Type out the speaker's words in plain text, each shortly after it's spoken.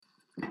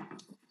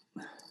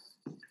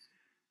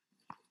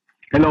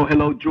Hello,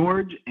 hello,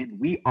 George, and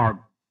we are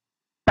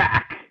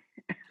back.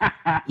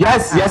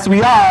 Yes,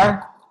 we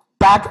are.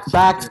 Back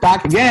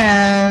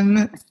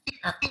again.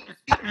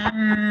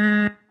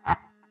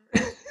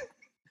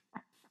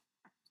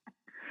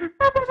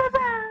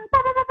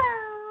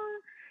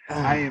 I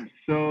am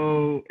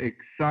so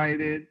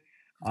excited.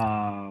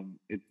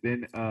 It's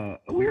been a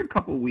weird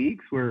couple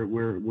weeks where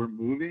we're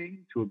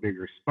moving to a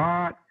bigger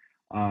spot.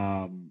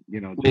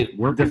 Just Wait,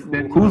 work has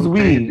been a who's little we?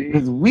 crazy.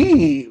 Because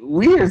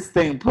we are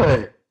staying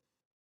put.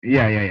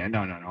 Yeah.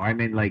 No. I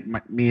mean, like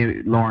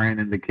me, Lauren,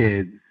 and the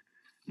kids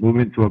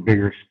moving to a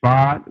bigger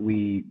spot.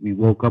 We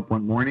woke up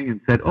one morning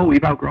and said, "Oh,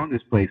 we've outgrown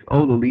this place.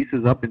 Oh, the lease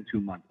is up in 2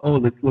 months. Oh,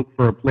 let's look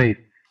for a place.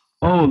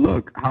 Oh,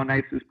 look how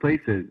nice this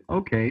place is.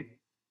 Okay,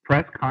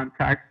 press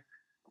contact,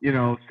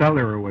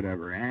 seller or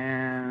whatever."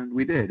 And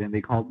we did, and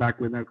they called back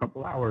within a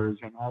couple hours,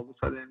 and all of a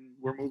sudden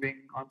we're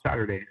moving on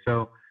Saturday.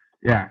 So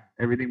yeah,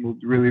 everything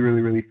moved really,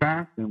 really, really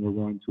fast, and we're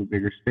going to a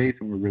bigger space,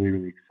 and we're really,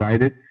 really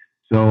excited.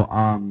 So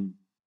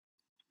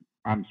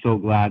I'm so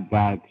glad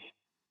that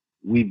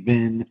we've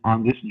been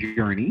on this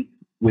journey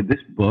with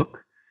this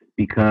book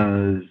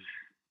because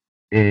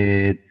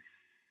it's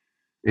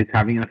it's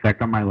having an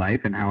effect on my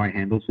life and how I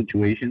handle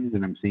situations,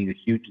 and I'm seeing a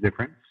huge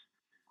difference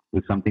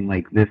with something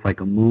like this, like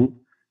a move,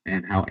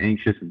 and how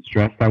anxious and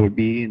stressed I would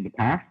be in the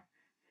past,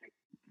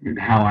 and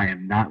how I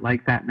am not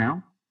like that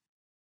now,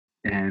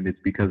 and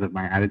it's because of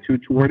my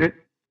attitude toward it.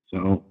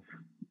 So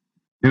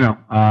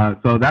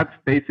so that's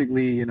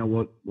basically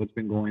what's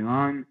been going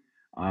on.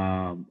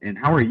 And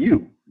how are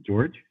you,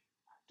 George?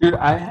 Dude,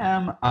 I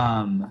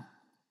am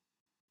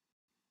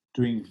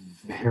doing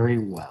very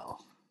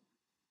well.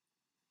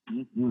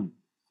 Mm-hmm.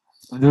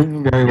 I'm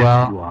doing very Yes,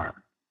 well. you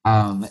are.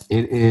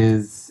 It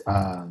is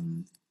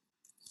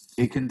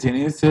it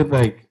continues to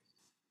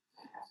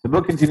the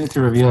book continues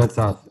to reveal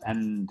itself,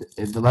 and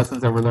the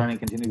lessons that we're learning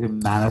continue to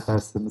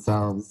manifest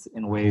themselves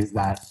in ways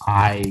that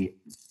I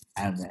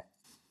am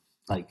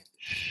like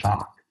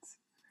shocked.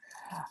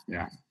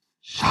 Yeah.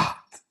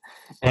 Shocked.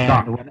 And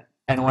Shocked.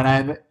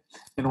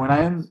 when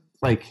I'm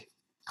like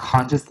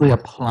consciously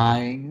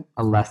applying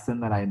a lesson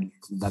that I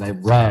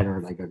read, or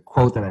like a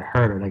quote that I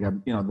heard, or like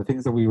the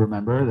things that we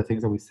remember, the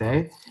things that we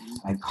say,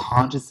 I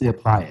consciously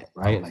apply it,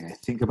 right? Like I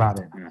think about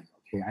it, and I'm like,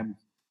 okay,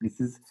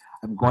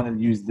 I'm going to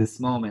use this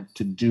moment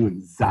to do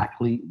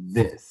exactly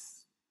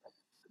this.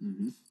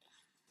 Mm-hmm.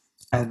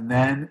 And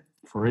then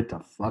for it to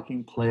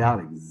fucking play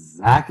out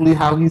exactly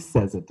how he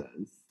says it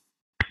does.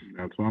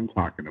 That's what I'm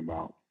talking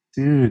about.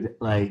 Dude,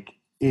 like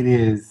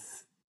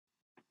it's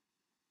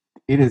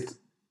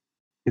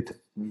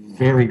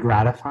very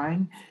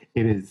gratifying.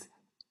 It is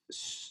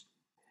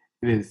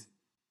it is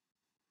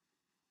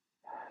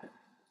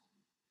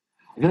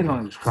I feel like I'm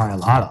going to cry a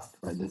lot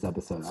right this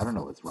episode. I don't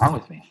know what's wrong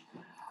with me.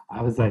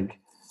 I was like,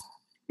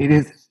 it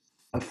is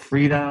a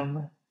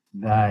freedom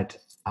that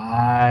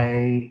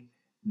I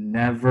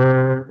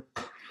never,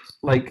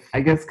 like, I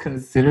guess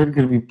considered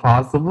could be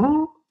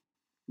possible.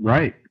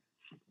 Right.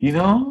 You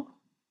know,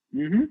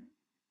 Mm-hmm.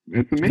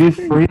 It's to be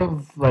amazing. free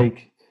of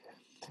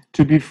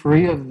to be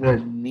free of the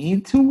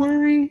need to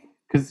worry,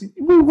 because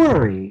we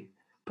worry,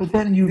 but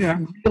then you Yeah.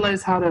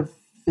 realize how to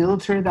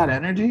filter that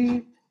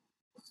energy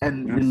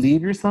and Yeah.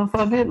 relieve yourself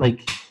of it,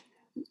 like,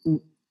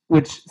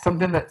 which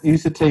something that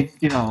used to take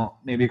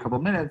maybe a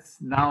couple minutes,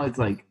 now it's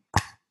like,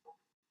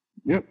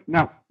 Yep.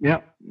 No.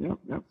 Yep.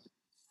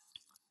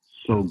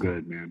 So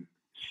good, man.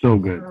 So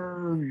good.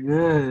 oh,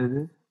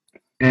 good.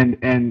 And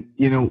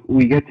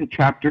we get to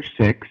chapter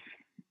 6,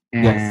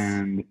 Yes.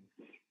 and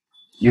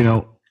you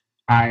know,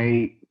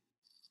 I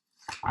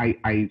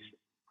I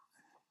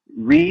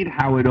read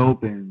how it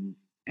opens,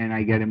 and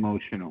I get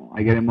emotional.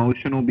 I get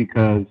emotional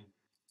because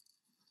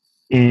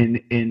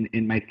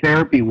in my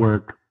therapy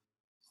work,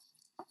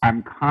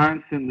 I'm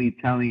constantly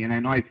telling, and I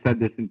know I've said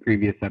this in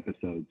previous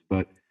episodes,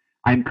 but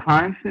I'm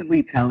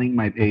constantly telling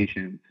my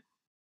patients,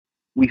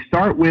 we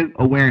start with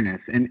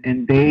awareness,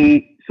 and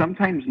they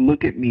sometimes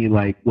look at me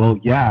like, well,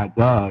 yeah,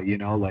 duh,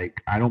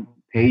 like I don't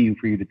pay you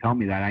for you to tell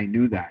me that. I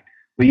knew that.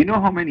 But you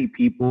know how many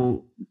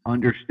people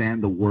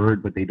understand the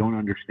word, but they don't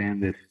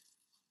understand this,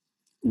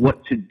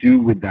 what to do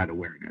with that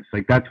awareness.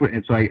 Like that's what,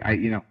 and so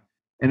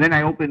and then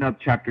I open up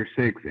chapter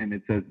 6, and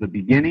it says the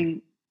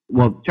beginning.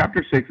 Well,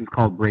 chapter 6 is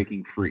called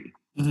Breaking Free.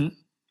 Mm-hmm.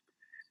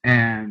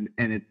 And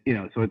it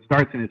so it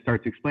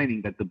starts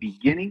explaining that the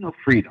beginning of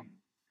freedom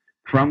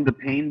from the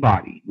pain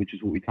body, which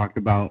is what we talked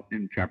about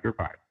in chapter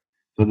 5.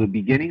 So the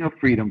beginning of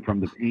freedom from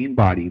the pain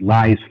body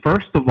lies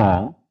first of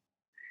all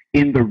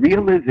in the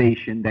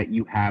realization that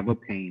you have a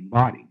pain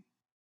body.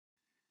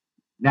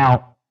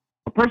 Now,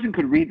 a person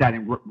could read that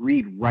and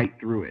read right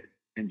through it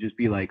and just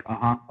be like,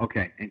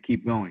 okay, and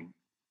keep going.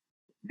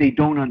 They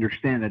don't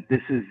understand that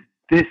this is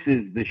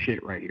the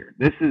shit right here.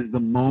 This is the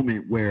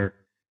moment where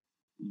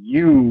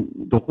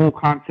the whole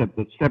concept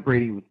of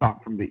separating the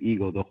thought from the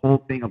ego, the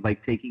whole thing of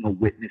like taking a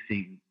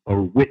witnessing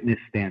or witness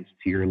stance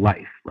to your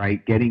life,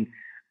 right? Getting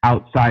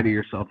outside of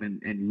yourself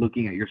and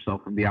looking at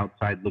yourself from the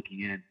outside looking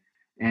in,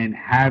 and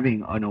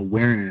having an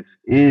awareness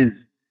is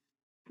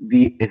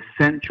the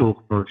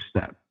essential first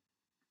step.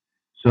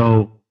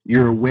 So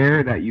you're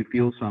aware that you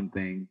feel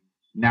something.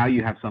 Now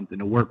you have something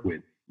to work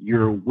with.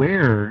 You're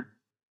aware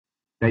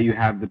that you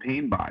have the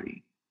pain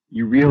body.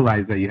 You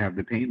realize that you have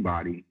the pain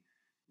body.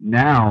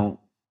 Now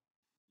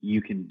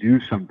you can do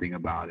something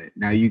about it.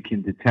 Now you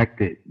can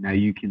detect it. Now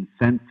you can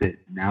sense it.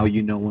 Now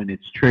you know when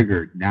it's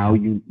triggered. Now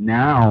you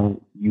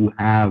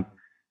have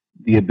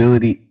the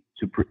ability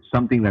to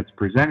something that's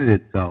presented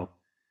itself.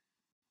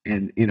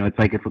 And it's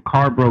like if a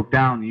car broke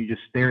down, you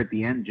just stare at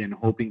the engine,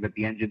 hoping that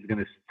the engine's going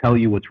to tell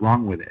you what's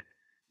wrong with it.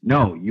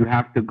 No, you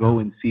have to go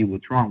and see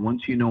what's wrong.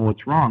 Once you know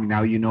what's wrong,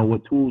 now you know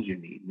what tools you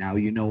need. Now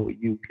you know what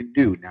you can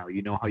do. Now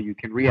you know how you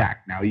can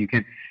react. Now you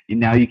can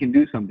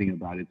do something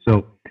about it.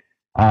 So,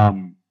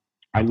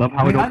 I love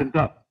how it opens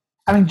up.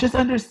 I mean, just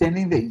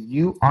understanding that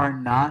you are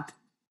not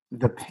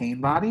the pain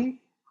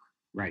body.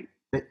 Right.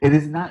 It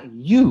is not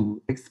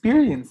you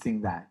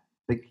experiencing that.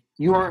 Like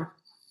you are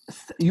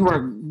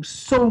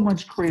so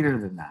much greater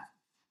than that.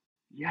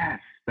 Yes,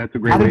 that's a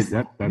great way.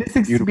 That's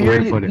a beautiful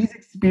way to put it. These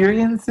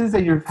experiences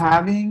that you're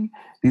having,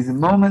 these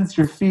moments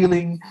you're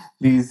feeling,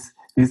 these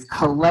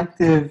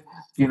collective,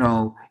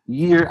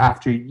 year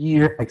after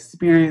year,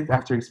 experience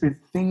after experience,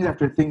 thing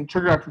after thing,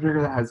 trigger after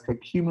trigger that has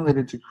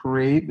accumulated to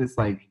create this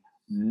like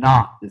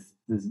knot, this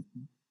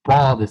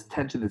ball, this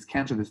tension, this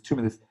cancer, this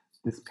tumor,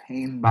 this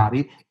pain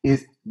body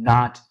is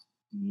not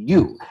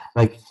you.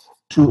 Like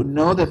to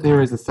know that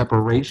there is a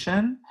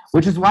separation,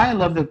 which is why I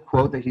love the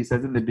quote that he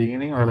says in the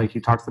beginning, or like he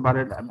talks about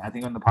it, I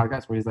think on the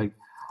podcast, where he's like,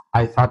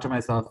 I thought to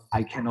myself,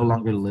 I can no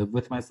longer live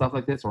with myself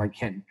like this, or I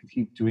can't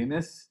keep doing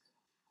this.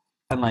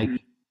 And like,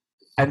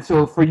 and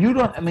so for you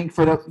to, I mean,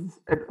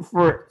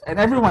 and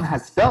everyone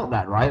has felt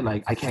that, right?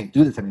 Like, I can't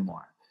do this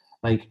anymore.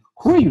 Like,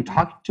 who are you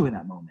talking to in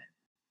that moment?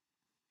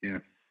 Yeah.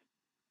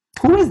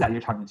 Who is that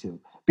you're talking to?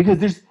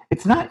 Because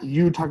it's not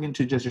you talking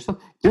to just yourself.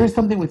 There is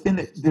something within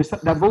it. There's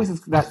that voice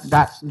is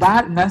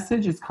that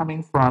message is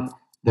coming from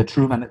the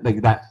true man,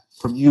 like that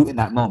from you in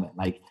that moment.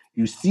 Like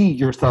you see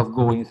yourself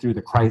going through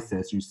the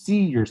crisis, you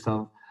see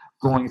yourself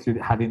going through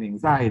having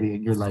anxiety,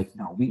 and you're like,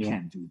 no, we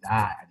can't do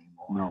that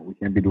anymore. No, we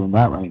can't be doing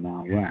that right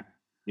now. Yeah.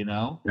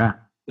 Yeah.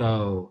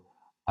 So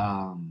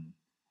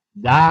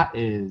that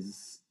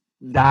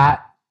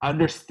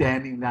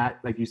understanding that,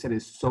 like you said,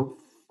 is so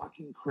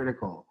fucking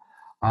critical.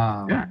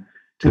 Yeah.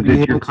 To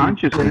be able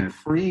to break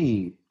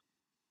free.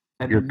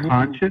 And your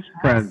conscious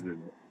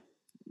presence.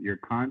 Your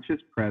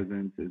conscious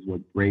presence is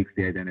what breaks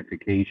the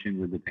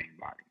identification with the pain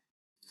body.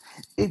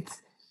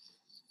 It's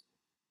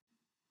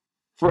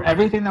for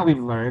everything that we've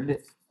learned,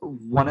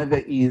 one of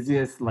the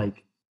easiest,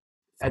 like,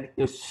 and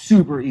a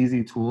super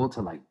easy tool to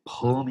like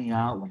pull me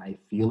out when I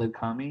feel it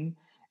coming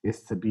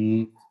is to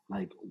be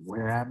like,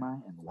 where am I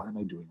and what am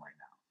I doing right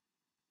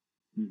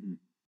now?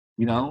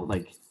 Mm-hmm.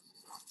 Like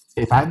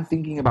if I'm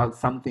thinking about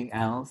something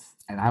else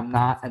and I'm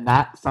not, and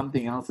that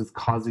something else is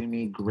causing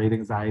me great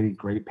anxiety,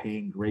 great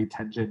pain, great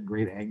tension,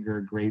 great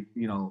anger, great,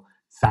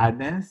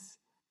 sadness.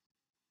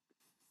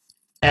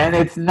 And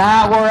it's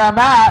not where I'm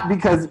at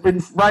because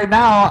right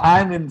now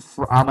I'm in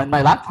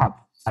my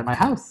laptop at my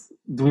house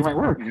doing my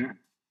work. Yeah.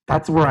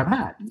 That's where I'm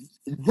at.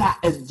 That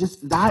is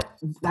just that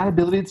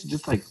ability to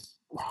just like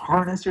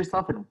harness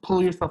yourself and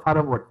pull yourself out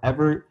of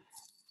whatever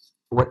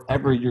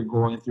you're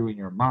going through in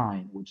your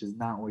mind, which is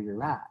not where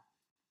you're at.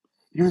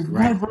 You're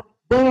never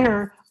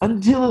there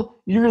until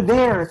you're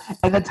there.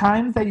 And the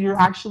times that you're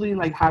actually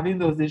like having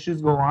those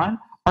issues go on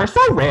are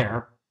so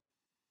rare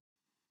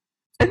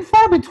and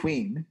far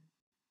between.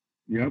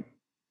 Yep.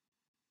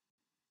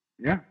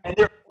 Yeah. And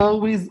they're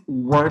always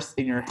worse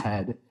in your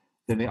head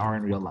than they are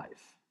in real life.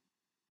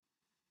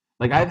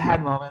 Like I've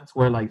had moments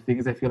where like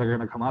things I feel like are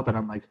gonna come up and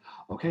I'm like,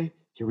 okay,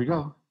 here we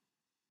go.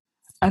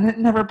 And it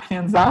never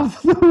pans out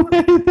the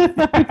way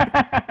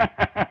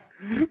that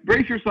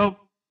brace yourself.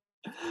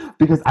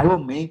 Because I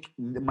will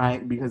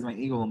because my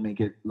ego will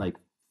make it like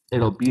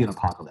it'll be an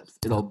apocalypse.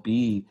 It'll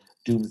be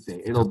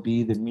doomsday. It'll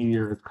be the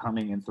meteor is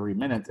coming in 3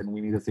 minutes and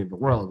we need to save the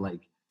world.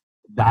 Like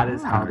that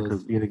is how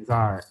those feelings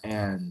are.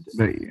 And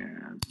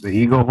the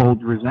ego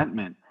holds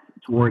resentment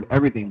toward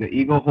everything. The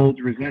ego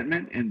holds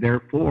resentment, and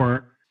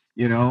therefore,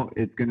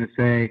 it's going to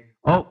say,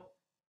 "Oh,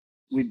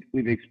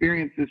 we've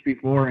experienced this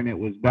before, and it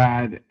was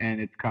bad, and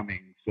it's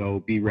coming.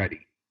 So be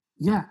ready."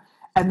 Yeah.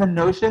 And the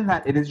notion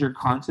that it is your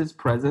conscious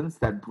presence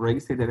that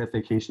breaks the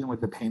identification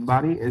with the pain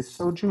body is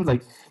so true.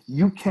 Like,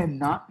 you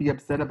cannot be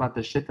upset about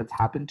the shit that's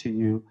happened to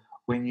you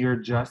when you're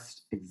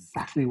just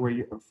exactly where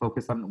you're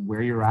focused on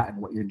where you're at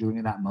and what you're doing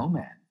in that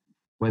moment.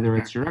 Whether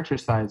it's your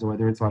exercise, or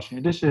whether it's washing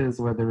your dishes,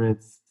 whether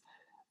it's,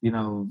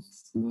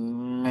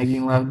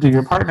 making love to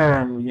your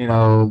partner,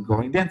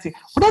 going dancing,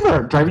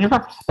 whatever, driving your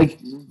car. Like,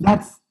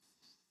 that's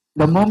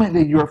the moment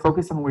that you're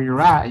focused on where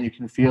you're at and you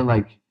can feel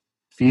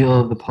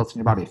the pulse in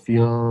your body,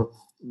 feel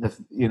the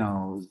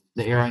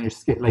air on your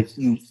skin, like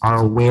you are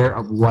aware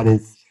of what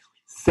is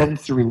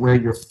sensory where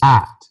you're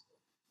at.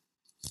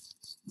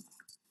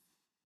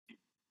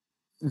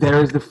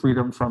 There is the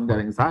freedom from that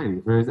anxiety.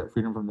 There is that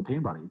freedom from the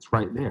pain body. It's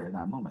right there in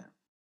that moment.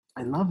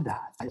 I love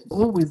that. I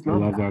always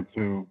love that. I love that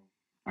too.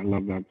 I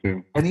love that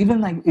too. And even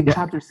like in Yeah.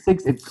 chapter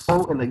 6, it's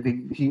like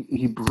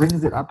he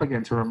brings it up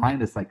again to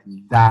remind us like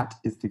that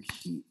is the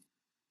key.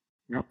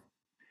 Yep.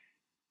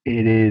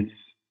 It is.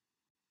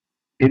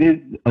 It is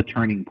a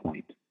turning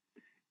point.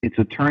 It's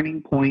a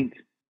turning point,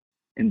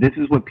 and this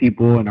is what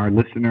people and our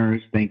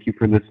listeners. Thank you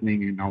for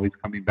listening and always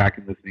coming back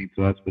and listening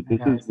to us. But Hi,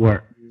 this is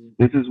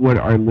guys. what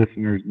our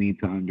listeners need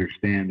to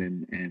understand,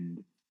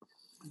 and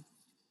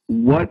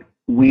what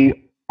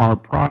we are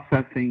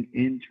processing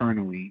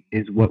internally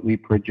is what we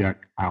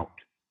project out.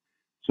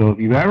 So if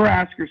you ever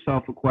ask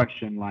yourself a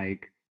question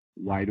like,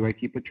 why do I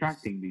keep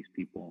attracting these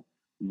people?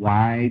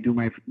 Why do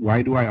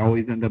I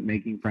always end up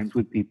making friends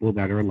with people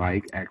that are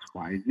like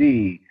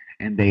XYZ,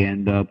 and they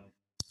end up,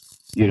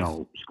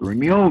 screwing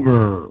me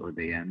over, or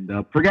they end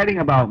up forgetting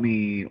about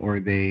me, or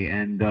they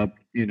end up,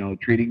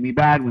 treating me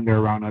bad when they're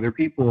around other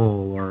people,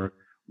 or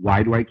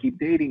why do I keep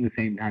dating the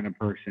same kind of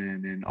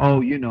person? And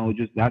oh,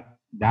 just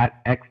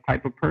that X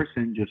type of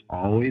person just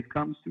always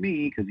comes to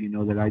me because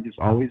that I just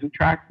always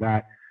attract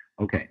that.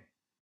 Okay,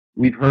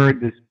 we've heard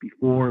this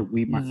before.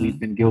 We've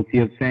been guilty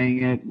of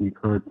saying it. We've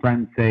heard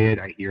friends say it.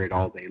 I hear it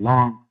all day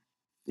long.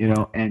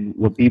 And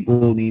what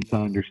people need to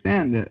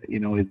understand that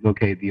is,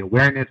 okay, the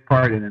awareness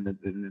part, and then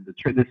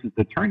this is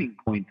the turning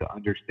point to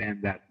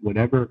understand that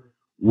whatever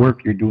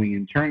work you're doing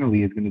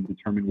internally is going to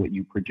determine what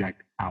you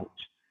project out,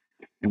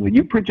 and what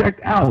you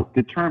project out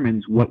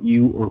determines what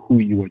you or who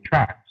you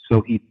attract.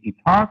 So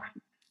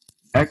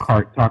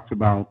Eckhart talks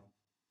about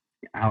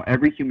how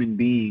every human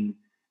being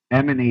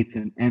emanates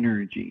an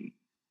energy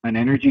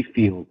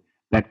field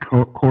that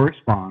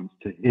corresponds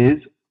to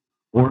his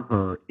or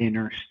her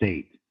inner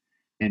state,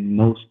 and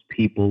most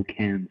people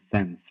can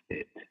sense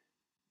it.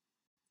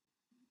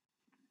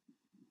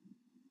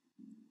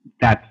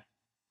 That's,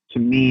 to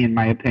me, in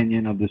my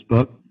opinion of this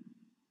book,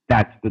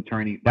 that's the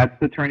turning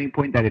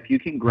point. That if you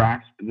can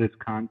grasp this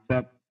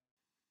concept,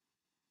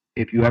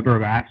 if you ever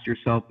have asked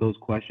yourself those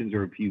questions,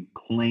 or if you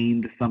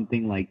claimed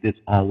something like this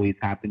always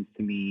happens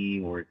to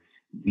me, or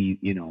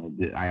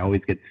I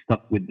always get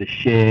stuck with the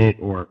shit,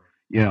 or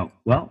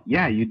well,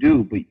 yeah, you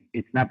do, but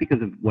it's not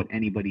because of what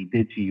anybody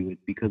did to you.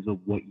 It's because of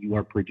what you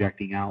are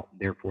projecting out.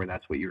 Therefore,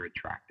 that's what you're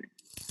attracting.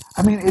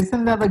 I mean,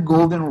 isn't that the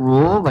golden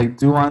rule? Like,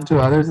 do unto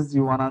others as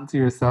you want unto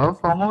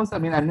yourself, almost? I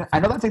mean, I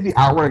know that's like the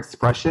outward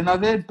expression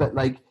of it, but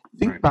like,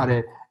 think about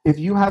it. If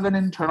you have an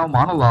internal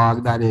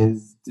monologue that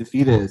is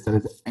defeatist, that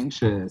is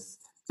anxious,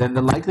 then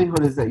the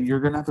likelihood is that you're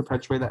going to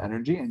perpetuate that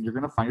energy, and you're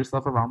going to find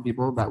yourself around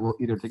people that will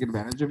either take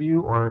advantage of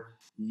you or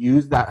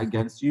use that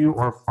against you,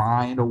 or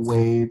find a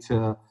way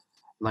to,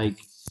 like,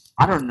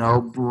 I don't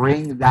know,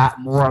 bring that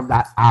more of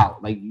that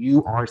out. Like,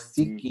 you are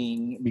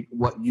seeking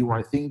what you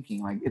are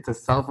thinking. Like, it's a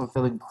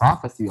self-fulfilling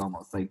prophecy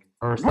almost, like,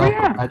 or a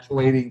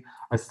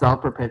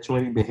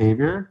self-perpetuating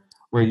behavior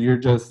where you're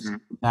just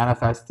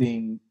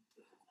manifesting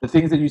the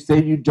things that you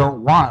say you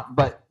don't want,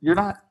 but you're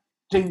not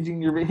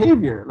changing your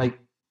behavior. Like,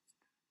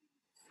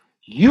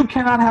 you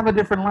cannot have a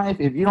different life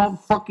if you don't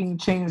fucking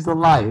change the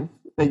life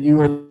that you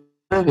are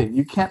living.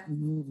 You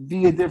can't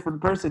be a different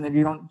person if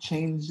you don't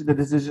change the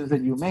decisions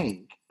that you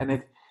make. And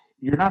if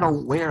you're not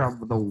aware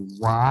of the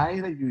why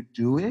that you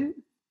do it,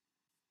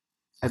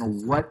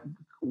 and what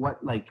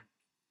like,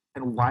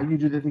 and why you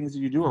do the things that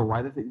you do, or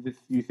why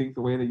you think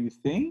the way that you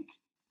think,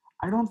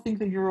 I don't think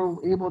that you're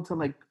able to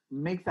like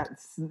make that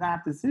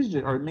snap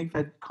decision or make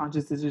that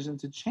conscious decision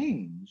to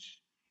change.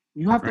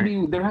 You have to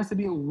be, there has to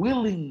be a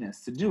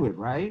willingness to do it,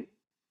 right?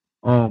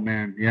 Oh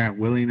man, yeah,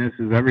 willingness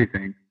is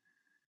everything.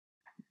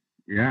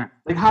 Yeah.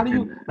 Like, how do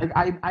you, like,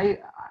 I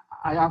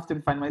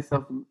often find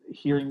myself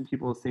hearing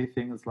people say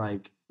things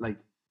like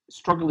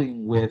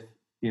struggling with,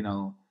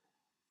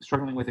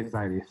 struggling with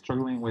anxiety,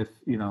 struggling with,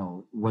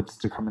 what's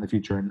to come in the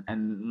future,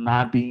 and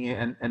not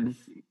being, and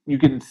you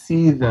can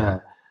see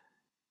them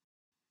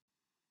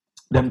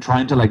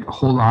trying to like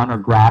hold on or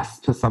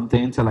grasp to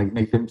something to like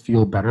make them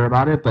feel better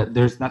about it, but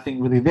there's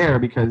nothing really there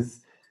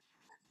because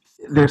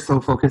they're so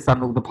focused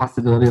on the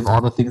possibility of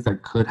all the things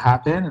that could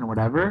happen and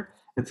whatever,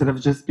 instead of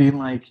just being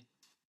like,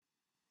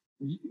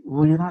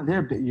 well, you're not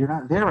there. You're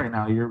not there right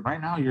now.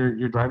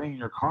 You're driving in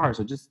your car.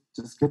 So just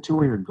get to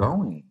where you're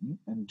going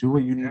and do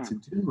what you need to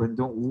do, and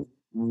don't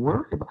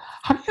worry about.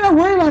 How can you not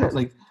worry about it?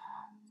 Like,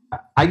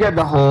 I get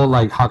the whole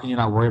like, how can you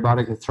not worry about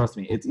it? Because trust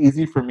me, it's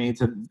easy for me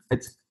to.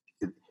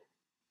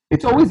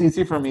 It's always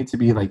easy for me to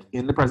be like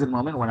in the present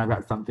moment when I've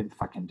got something to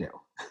fucking do.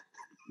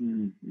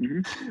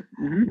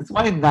 It's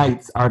why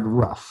nights are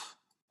rough.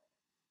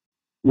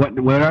 What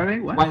are they?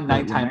 Why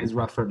nighttime is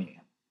rough for me.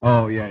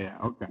 Oh yeah,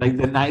 okay. Like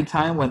the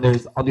nighttime when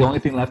there's the only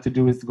thing left to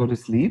do is to go to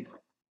sleep.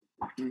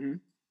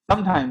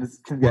 Sometimes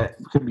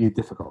can be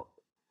difficult,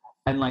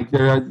 and like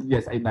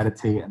yes, I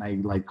meditate and I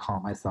like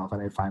calm myself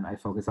and I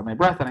focus on my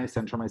breath and I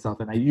center myself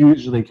and I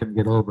usually can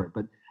get over it.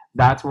 But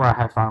that's where I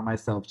have found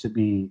myself to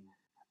be,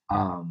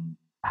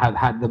 have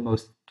had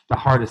the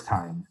hardest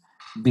time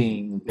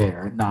being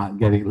there, not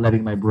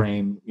letting my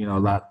brain,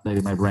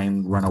 letting my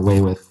brain run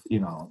away with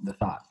the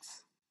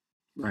thoughts.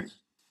 Right.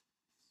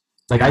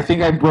 Like, I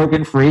think I've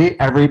broken free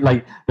there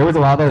was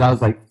a while there that I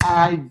was like,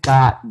 I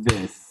got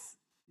this.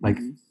 Like,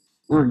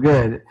 we're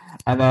good.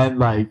 And then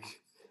like,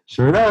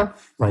 sure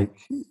enough, like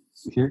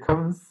here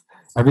comes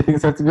everything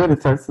starts good.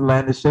 It starts to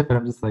land the ship, and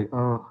I'm just like,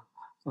 oh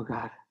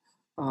God,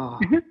 oh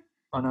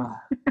no.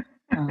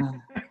 Uh,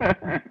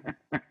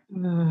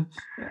 and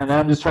then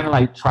I'm just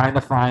trying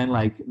to find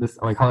like this.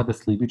 I call it the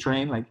sleepy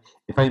train. Like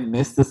if I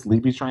miss the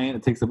sleepy train,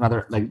 it takes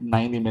another like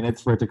 90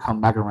 minutes for it to come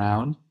back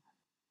around.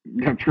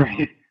 That's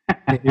right.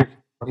 Okay,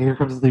 here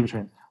comes the sleepy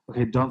train.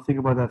 Okay, don't think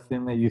about that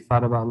thing that you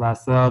thought about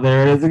last. Oh,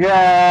 there it is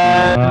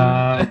again.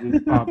 It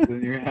just pops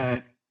in your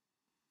head.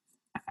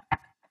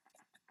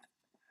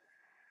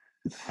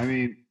 I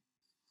mean,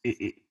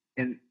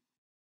 and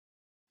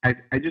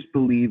I just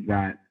believe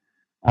that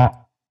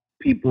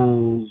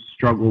people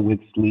struggle with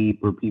sleep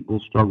or people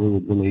struggle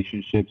with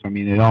relationships. I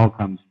mean, it all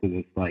comes to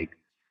this like,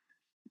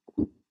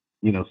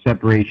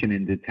 separation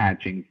and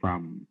detaching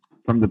from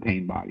the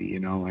pain body,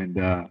 and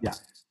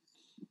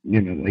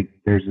Yeah. like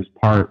there's this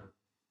part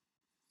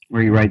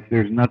where he writes,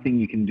 "There's nothing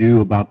you can do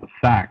about the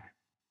fact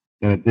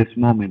that at this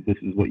moment this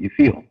is what you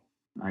feel."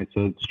 Right,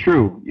 so it's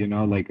true,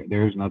 like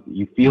there's nothing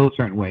you feel a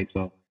certain way.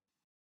 So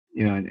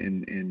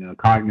in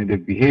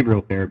cognitive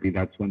behavioral therapy,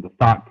 that's when the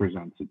thought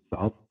presents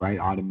itself, right?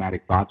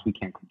 Automatic thoughts, we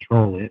can't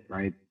control it,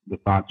 right? The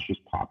thoughts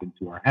just pop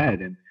into our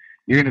head, and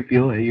you're gonna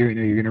feel it. You're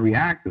gonna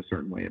react a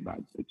certain way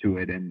to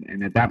it,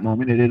 and at that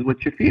moment, it is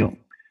what you feel.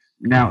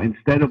 Now,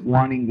 instead of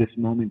wanting this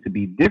moment to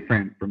be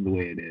different from the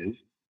way it is,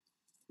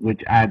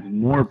 which adds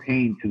more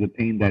pain to the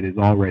pain that is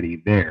already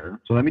there.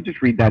 So let me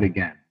just read that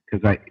again,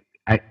 because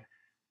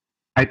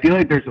I feel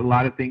like there's a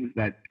lot of things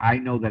that I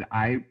know that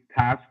I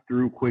passed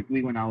through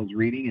quickly when I was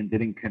reading and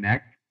didn't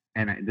connect,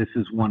 and this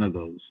is one of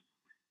those.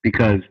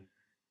 Because,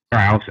 all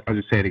right, I'll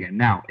just say it again.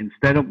 Now,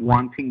 instead of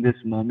wanting this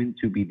moment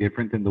to be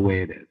different than the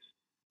way it is,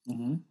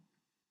 Mm-hmm.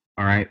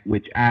 all right,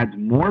 which adds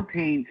more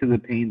pain to the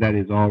pain that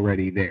is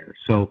already there.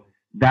 So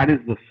that is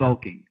the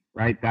sulking,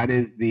 right? That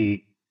is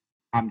the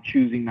I'm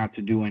choosing not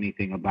to do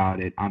anything about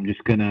it. I'm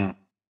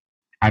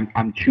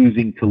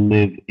choosing to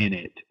live in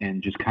it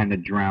and just kind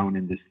of drown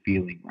in this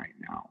feeling right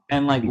now.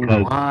 And like,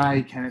 Because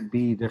why can it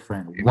be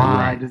different? Why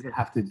right, does it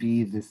have to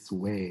be this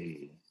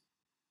way?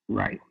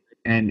 right.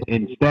 And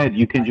instead,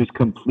 you can just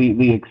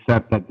completely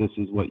accept that this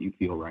is what you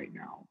feel right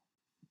now.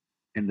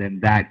 And then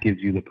that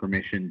gives you the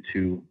permission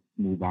to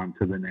move on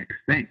to the next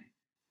thing.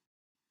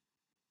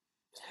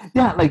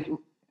 Yeah, like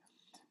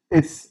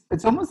it's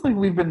almost like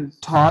we've been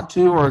taught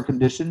to or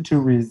conditioned to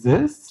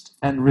resist,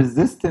 and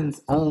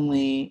resistance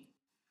only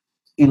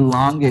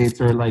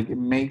elongates or like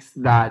makes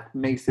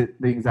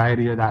it the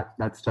anxiety or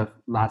that stuff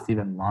last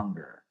even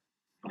longer.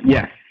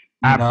 Yes,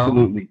 You know,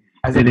 absolutely.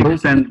 as It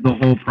opposed to extends the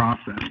whole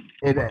process.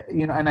 it,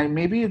 and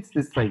maybe it's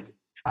this like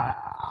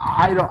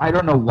I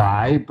don't know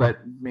why, but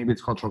maybe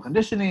it's cultural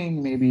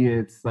conditioning, maybe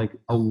it's like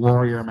a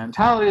warrior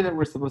mentality that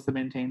we're supposed to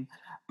maintain,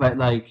 but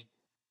like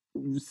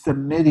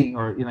submitting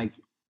or like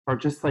or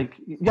just like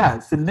yeah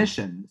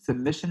submission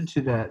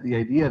to the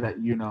idea that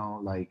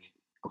like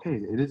okay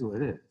it is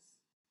what it is.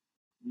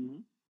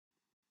 Mhm.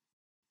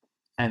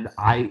 And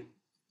I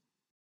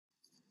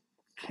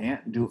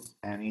can't do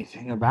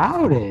anything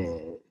about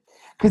it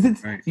because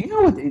it's Right.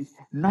 what it's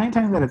 9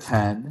 times out of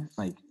 10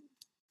 like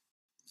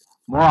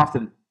more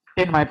often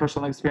in my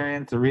personal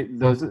experience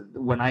those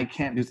when I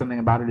can't do something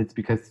about it it's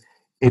because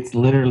it's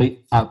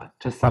literally up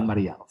to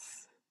somebody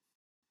else.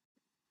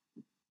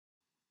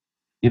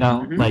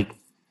 Hmm. Like,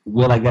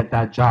 will I get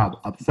that job?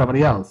 Up to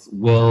somebody else.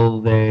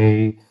 Will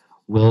the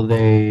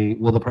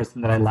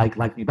person that I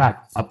like me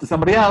back? Up to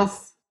somebody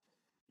else.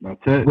 That's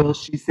it. Will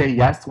she say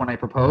yes when I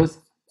propose?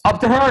 Up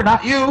to her,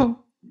 not you.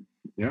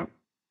 Yep.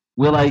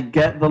 Will I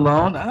get the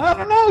loan? I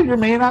don't know. You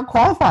may not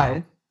qualify.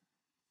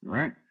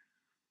 Right.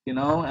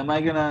 Am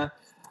I gonna?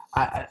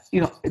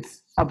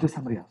 It's up to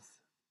somebody else.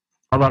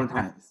 A lot of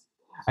Yeah. times,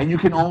 and you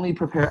can only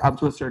prepare up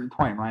to a certain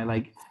point, right?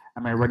 Like,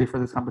 am I ready for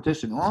this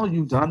competition? Well,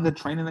 you've done the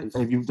training that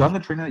if you've done the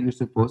training that you're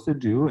supposed to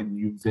do, and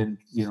you've been,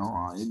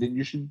 then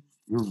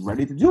you're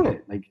ready to do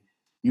it. Like,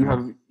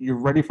 Yeah. you're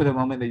ready for the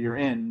moment that you're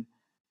in,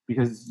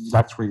 because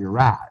that's where you're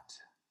at.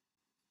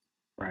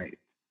 Right.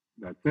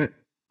 That's it.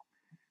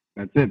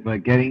 That's it.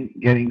 But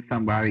getting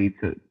somebody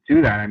to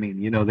do that, I mean,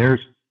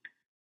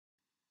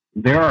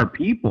 there are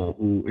people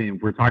who,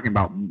 if we're talking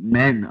about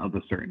men of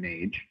a certain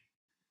age,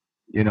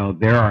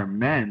 there are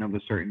men of a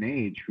certain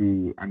age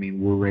who, I mean,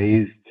 were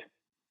raised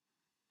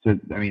to,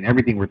 I mean,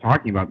 everything we're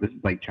talking about, this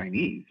is like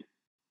Chinese.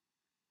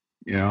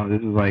 This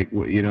is like,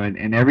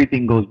 and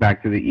everything goes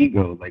back to the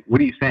ego. Like,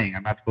 what are you saying?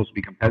 I'm not supposed to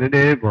be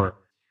competitive, or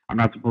I'm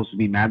not supposed to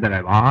be mad that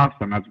I lost.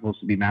 I'm not supposed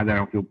to be mad that I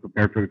don't feel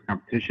prepared for this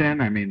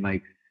competition. I mean,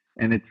 like,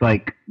 and it's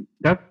like,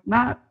 that's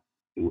not,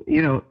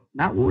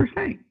 not what we're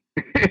saying.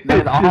 Not at It's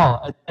just,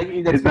 all. That's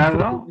it's not at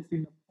completely all.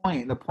 missing the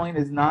point. The point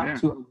is not Yeah.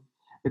 to.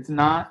 It's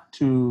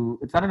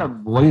not an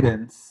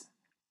avoidance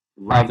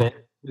of Right.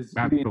 it. That's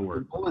the The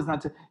word. goal is not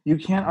to. You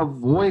can't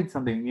avoid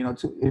something.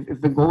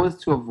 If the goal is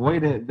to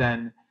avoid it,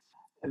 then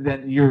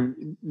then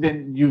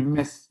you've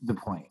missed the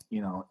point,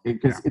 you know,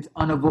 because Yeah. it's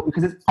unavoidable,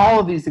 because it's all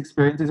of these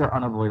experiences are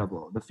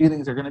unavoidable. The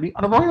feelings are going to be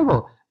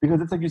unavoidable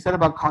because it's like you said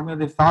about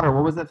cognitive thought, or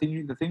what was that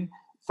thing? The thing,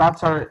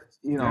 thoughts are,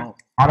 you Yeah. know,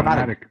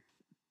 automatic. Automatic.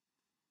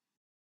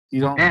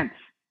 You don't, Ants.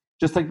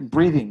 just like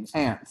breathing,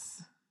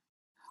 ants.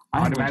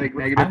 I'm going to, Automatic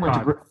negative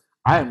thoughts.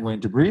 I am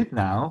going to breathe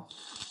now,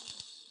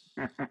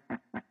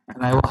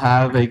 and I will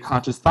have a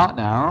conscious thought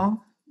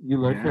now. You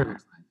look Yeah. here.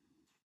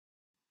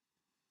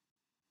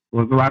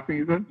 What was the last thing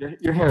you said?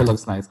 Your hair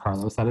looks nice,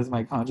 Carlos. That is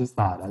my conscious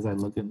thought as I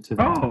look into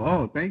that.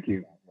 Oh, thank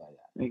you.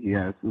 Thank you.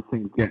 Yes, this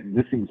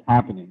thing's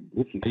happening.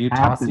 This is Are you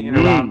happening. tossing it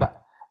around?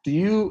 Do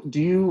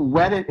you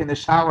wet it in the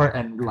shower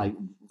and like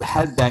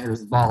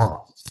headbangers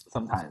ball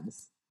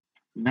sometimes?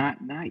 No.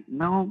 Right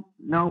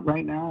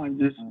now, I'm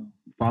just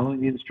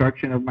following the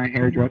instruction of my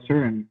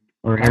hairdresser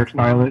or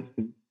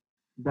hairstylist.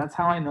 That's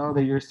how I know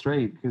that you're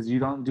straight, because you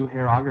don't do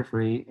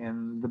hairography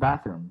in the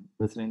bathroom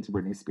listening to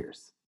Britney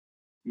Spears.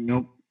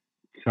 Nope.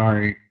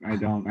 Sorry, I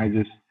don't. I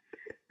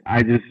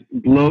just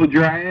blow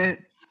dry it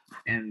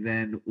and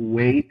then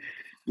wait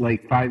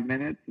like 5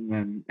 minutes, and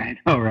then I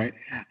know, right?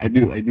 I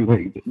do like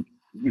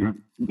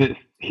this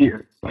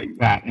here, like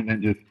that, and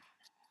then just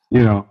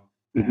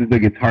this is the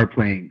guitar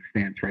playing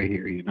stance right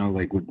here,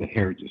 like with the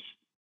hair just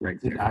right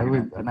there.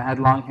 And I had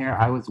long hair.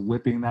 I was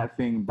whipping that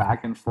thing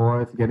back and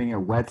forth, getting it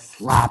wet,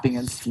 slapping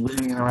and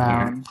swinging it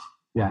around.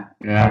 Yeah.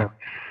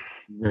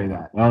 Very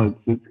that. Well,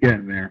 it's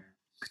getting there.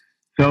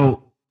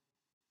 So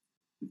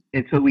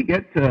we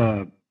get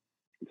to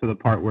the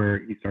part where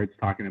he starts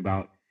talking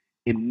about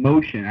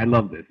emotion. I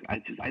love this.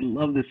 I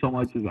love this so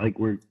much. It's like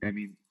I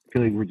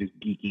feel like we're just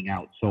geeking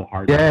out so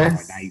hard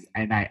yes. right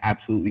now, and I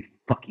absolutely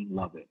fucking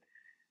love it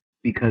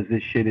because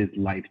this shit is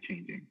life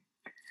changing.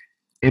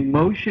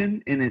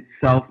 Emotion in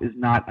itself is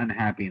not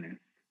unhappiness.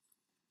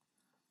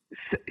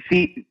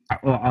 See,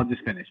 well, I'll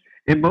just finish.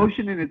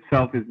 Emotion in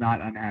itself is not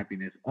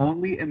unhappiness.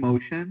 Only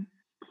emotion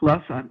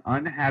plus an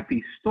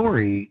unhappy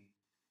story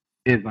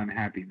is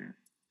unhappiness.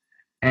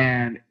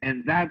 And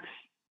that's,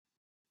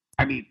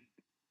 I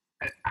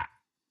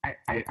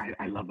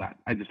love that.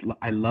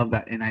 I love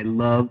that, and I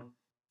love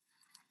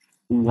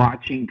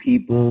watching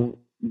people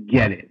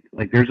get it.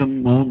 Like there's a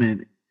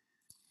moment,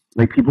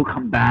 like people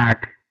come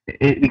back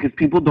because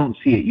people don't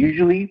see it.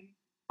 Usually,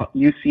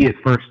 you see it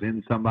first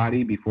in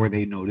somebody before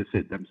they notice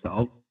it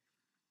themselves.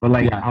 But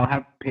like I'll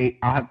have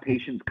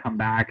patients come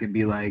back and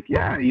be like,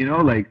 yeah,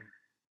 like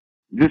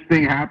this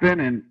thing happened,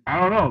 and I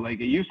don't know,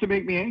 like it used to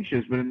make me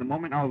anxious, but in the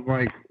moment I was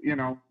like,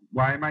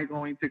 why am I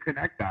going to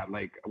connect that?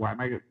 Like, why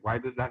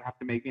does that have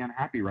to make me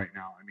unhappy right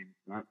now? I mean,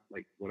 not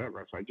like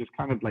whatever. So I just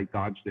kind of like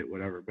dodged it,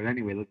 whatever. But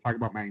anyway, let's talk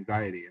about my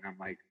anxiety. And I'm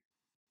like,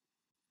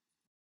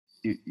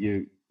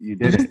 you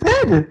did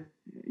it.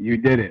 You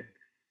did it.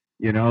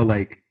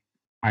 Like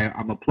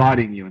I'm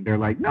applauding you, and they're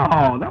like,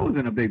 no, that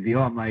wasn't a big deal.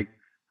 I'm like,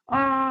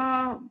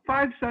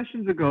 5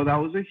 sessions ago, that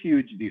was a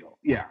huge deal.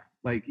 Yeah.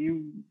 Like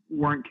you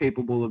weren't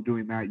capable of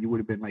doing that. You would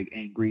have been like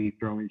angry,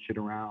 throwing shit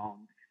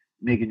around,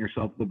 making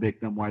yourself the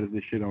victim. Why does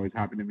this shit always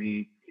happen to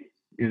me?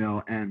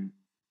 And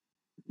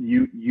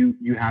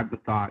you had the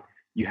thought,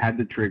 you had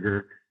the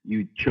trigger,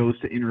 you chose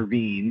to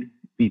intervene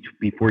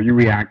before you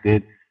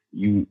reacted.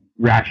 You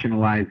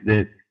rationalized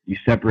it. You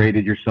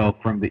separated yourself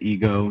from the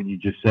ego, and you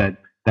just said,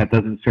 that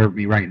doesn't serve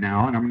me right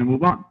now, and I'm going to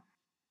move on.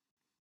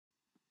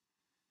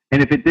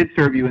 And if it did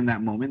serve you in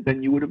that moment,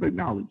 then you would have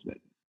acknowledged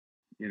it.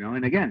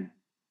 And again,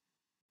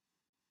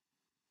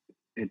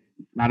 it's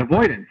not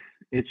avoidance.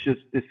 It's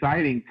just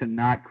deciding to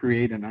not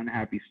create an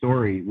unhappy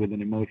story with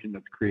an emotion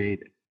that's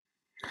created.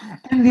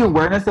 And the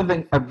awareness of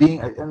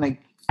being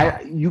like,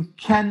 you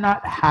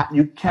cannot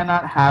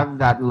have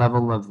that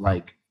level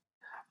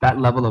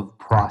of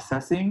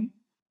processing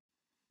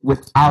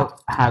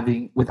without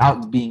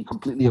being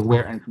completely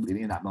aware and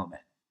completely in that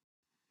moment.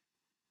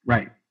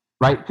 Right.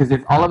 Because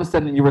if all of a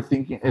sudden you were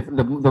thinking, if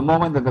the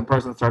moment that the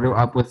person started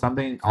up with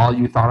something, all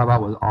you thought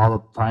about was all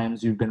the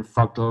times you've been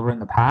fucked over in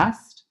the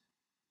past,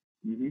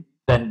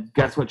 then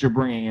guess what you're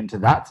bringing into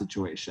that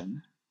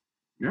situation?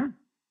 Yeah.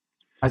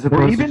 As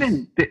opposed or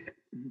even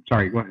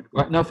sorry, go ahead.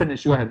 No,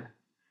 finish. Go ahead.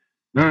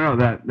 No,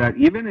 that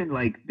even in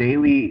like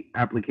daily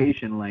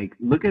application, like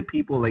look at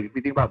people, like if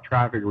we think about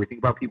traffic or we think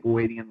about people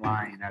waiting in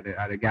line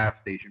at a gas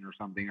station or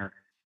something, or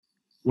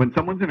when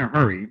someone's in a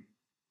hurry,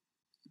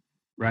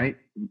 right?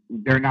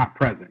 They're not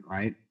present,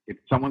 right? If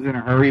someone's in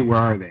a hurry, where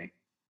are they?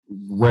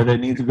 Where they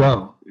need to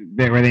go.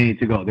 Where they need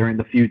to go. They're in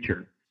the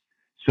future.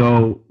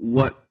 So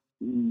what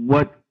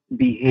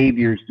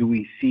behaviors do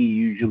we see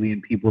usually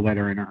in people that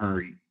are in a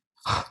hurry?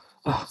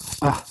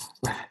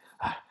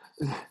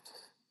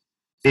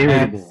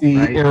 Irritable, antsy,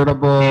 right?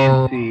 Irritable,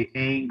 antsy,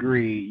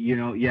 angry.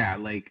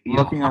 Like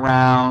looking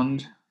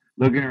around,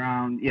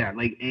 yeah,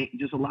 like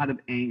just a lot of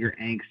anger,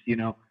 angst.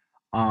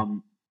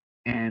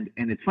 And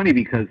it's funny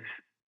because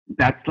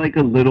that's like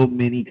a little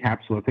mini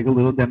capsule. It's like a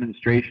little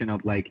demonstration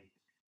of like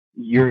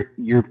you're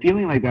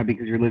feeling like that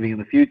because you're living in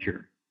the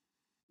future,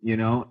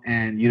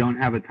 and you don't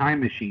have a time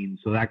machine,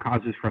 so that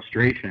causes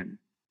frustration,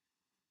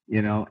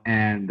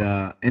 and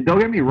don't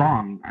get me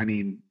wrong. I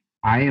mean,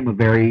 I am a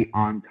very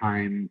on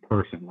time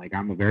person. Like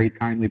I'm a very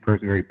timely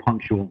person, very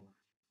punctual.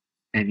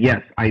 And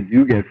yes, I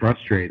do get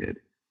frustrated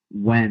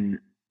when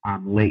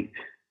I'm late.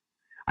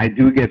 I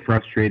do get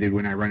frustrated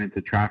when I run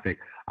into traffic.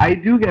 I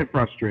do get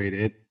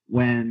frustrated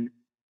when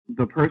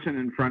the person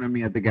in front of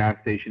me at the gas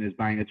station is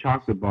buying a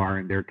chocolate bar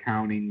and they're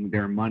counting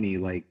their money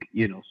like,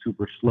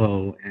 super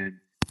slow. And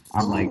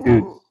I'm like,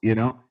 dude,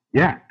 Oh.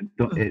 yeah,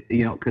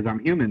 because I'm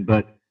human.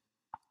 But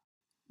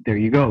there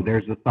you go.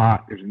 There's a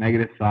thought. There's a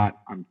negative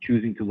thought. I'm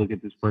choosing to look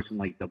at this person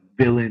like the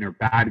villain or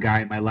bad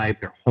guy in my life.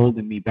 They're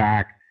holding me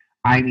back.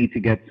 I need to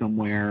get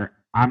somewhere.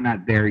 I'm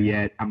not there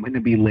yet. I'm going to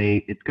be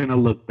late. It's going to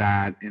look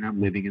bad. And I'm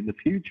living in the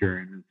future.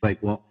 And it's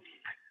like, well,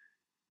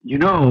 you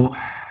know,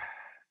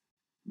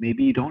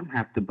 maybe you don't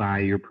have to buy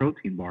your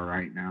protein bar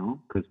right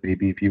now because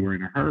maybe if you were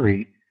in a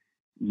hurry,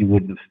 you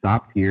wouldn't have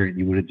stopped here and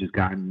you would have just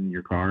gotten in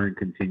your car and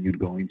continued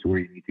going to where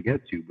you need to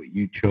get to. But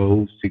you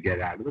chose to get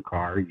out of the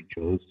car, you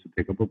chose to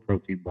pick up a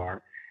protein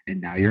bar,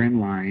 and now you're in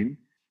line,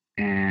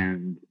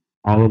 and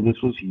all of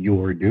this was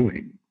your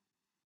doing.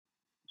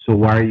 So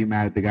why are you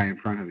mad at the guy in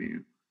front of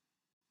you?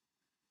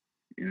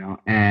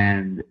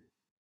 And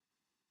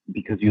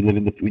because you live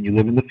in the when you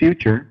live in the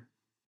future,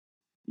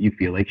 you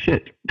feel like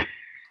shit Yeah,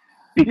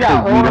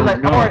 because you or don't like,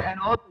 or know. and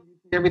also you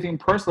think everything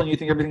personal. You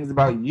think everything's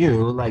about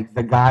you. Like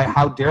the guy,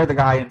 how dare the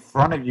guy in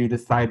front of you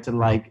decide to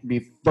like be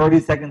 30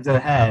 seconds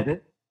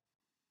ahead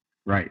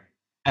Right.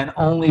 and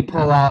only Yeah.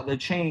 pull out the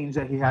change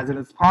that he has in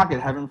his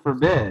pocket. Heaven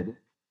forbid.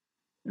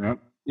 Yep.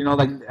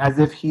 Like as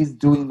if he's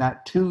doing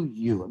that to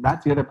you.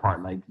 That's the other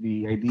part. Like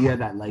the idea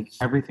that like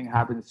everything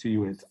happens to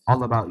you. It's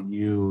all about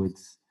you.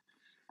 It's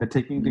the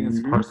taking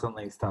things Mhm.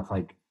 personally stuff.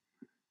 Like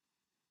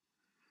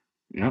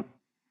Yep.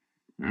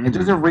 I it's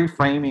just know. a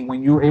reframing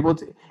when you're able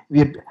to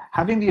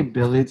having the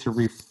ability to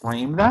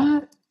reframe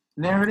that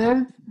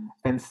narrative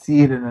and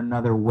see it in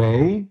another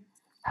way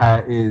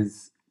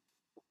is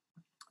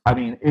I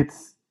mean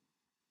it's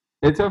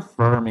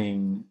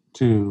affirming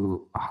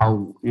to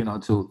how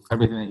to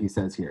everything that he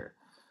says here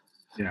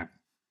Yeah.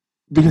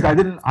 because Yeah. I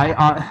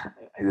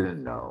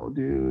didn't know,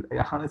 dude.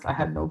 I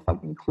had no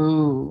fucking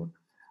clue.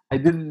 I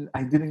didn't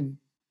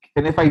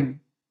and if I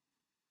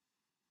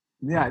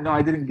yeah no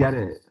I didn't get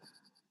it.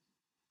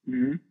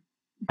 Mhm.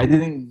 I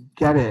didn't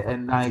get it,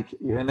 and like,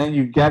 and then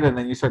you get it, and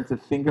then you start to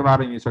think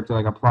about it, and you start to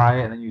like apply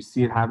it, and then you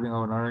see it happening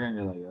over and over again.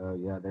 You're like, oh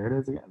yeah, there it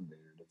is again. There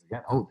it is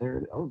again. Oh, there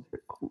it is. Oh,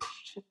 oh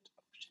shit.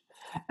 Oh, shit.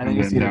 And then And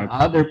you then see it in that's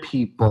other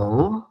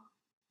people,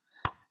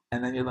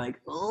 and then you're like,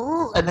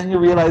 oh, and then you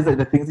realize that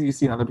the things that you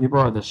see in other people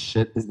are the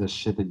shit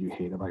that you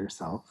hate about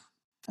yourself,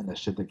 and the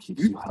shit that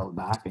keeps mhm. you held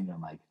back, and you're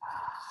like,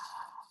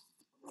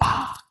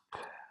 fuck.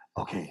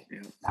 Okay,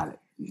 Yeah. got it.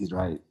 He's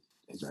right.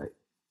 He's right.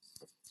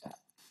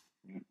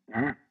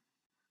 Yeah.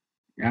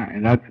 Yeah,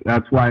 and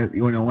that's why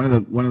one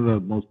of the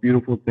most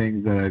beautiful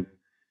things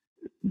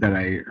that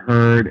I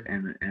heard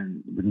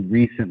and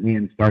recently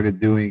and started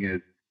doing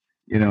is,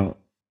 you know,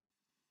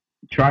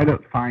 try to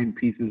find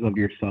pieces of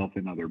yourself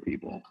in other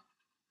people.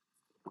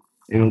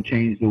 It'll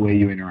change the way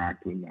you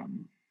interact with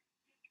them.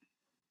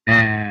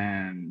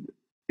 And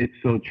it's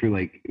so true,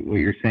 like what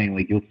you're saying,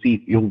 like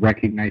you'll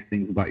recognize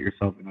things about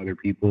yourself in other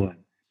people and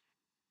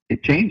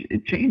it changes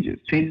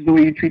the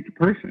way you treat the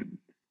person,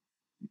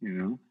 you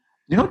know?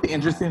 You know what the Um,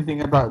 interesting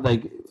thing about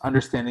like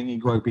understanding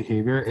egoic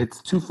behavior?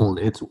 It's twofold.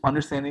 It's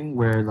understanding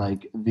where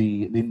like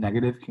the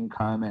negative can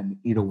come and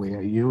eat away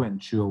at you and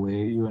chew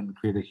away at you and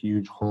create a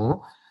huge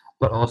hole,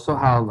 but also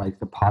how like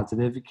the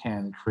positive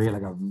can create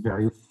like a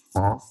very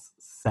false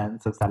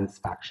sense of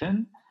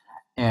satisfaction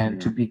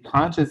and to yeah. be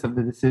conscious of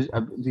the decision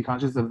be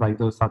conscious of like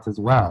those thoughts as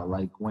well,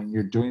 like when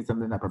you're doing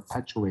something that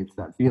perpetuates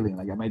that feeling,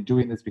 like am I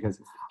doing this because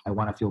I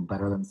want to feel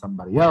better than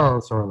somebody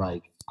else, or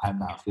like I'm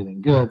not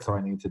feeling good so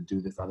I need to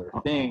do this other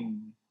Uh-oh.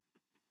 thing.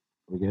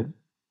 We good?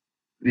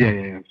 Yeah,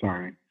 yeah, yeah.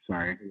 Sorry.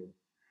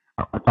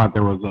 I thought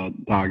there was a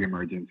dog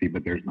emergency,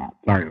 but there's not.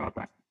 Sorry about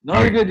that. No,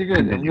 you're Okay, good, you're good,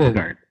 I'm continue. good.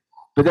 Sorry.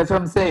 But that's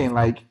what I'm saying,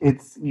 like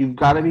it's you've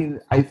got to be,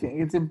 I think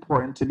it's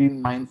important to be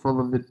mindful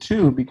of the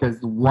two because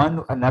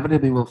one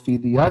inevitably will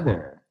feed the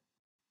other.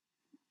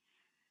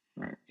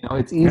 Right.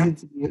 It's Yeah. easy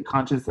to be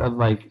conscious of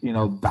like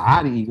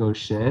bad ego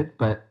shit,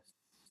 but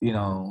you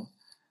know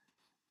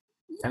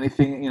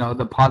anything,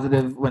 the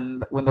positive, when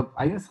the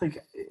I guess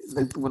like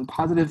when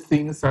positive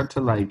things start to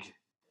like,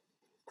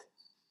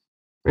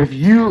 if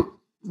you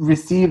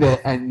receive it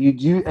and you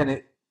do and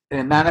it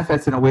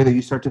manifests in a way that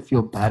you start to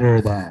feel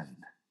better, then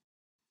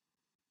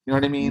you know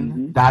what I mean.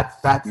 Mm-hmm. That's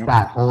Yep.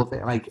 that whole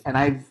thing, like,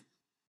 and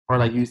or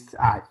like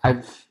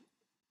I've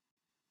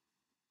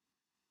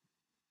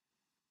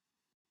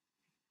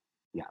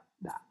yeah,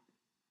 that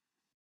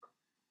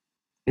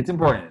it's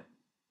important.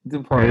 It's It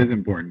important. is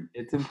important.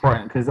 It's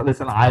important because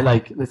listen,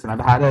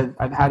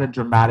 I've had a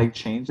dramatic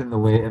change in the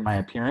way in my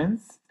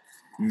appearance,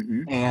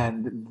 Mm-hmm.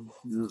 and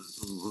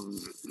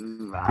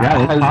Yeah,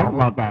 let's has talk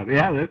about that.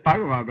 Yeah, let's talk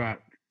about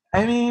that.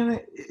 I mean,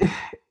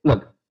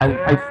 look,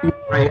 I feel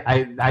great.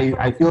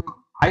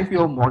 I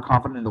feel more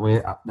confident in the way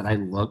that I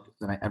look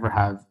than I ever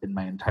have in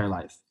my entire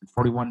life. At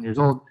 41 years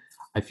old,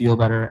 I feel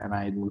better and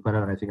I look better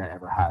than I think I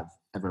ever have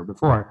ever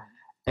before.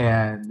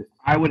 And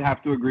I would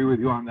have to agree with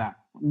you on that.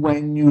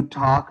 when you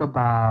talk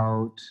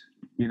about,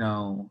 you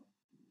know,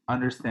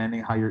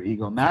 understanding how your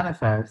ego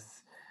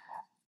manifests,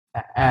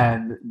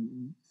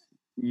 and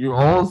you're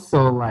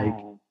also like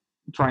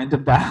trying to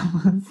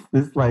balance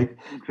this, like,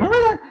 remember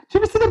that? Did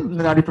you ever see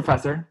the Nutty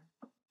Professor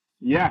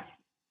Yeah.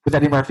 with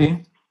Eddie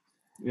Murphy?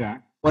 Yeah.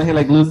 When he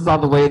like loses all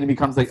the weight and he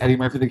becomes like Eddie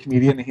Murphy the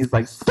comedian, and he's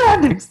like,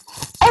 spandex,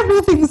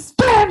 everything's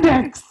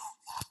spandex.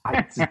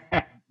 I just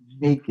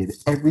naked,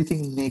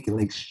 everything naked,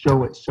 like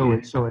show it.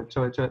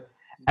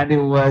 And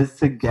it was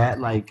to get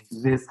like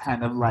this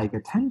kind of like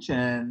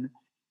attention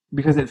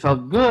because it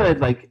felt good,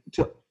 like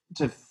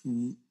to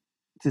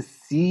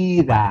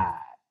see that,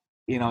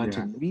 you know, and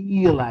to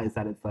realize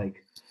that it's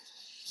like,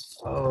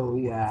 oh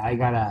yeah, I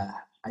gotta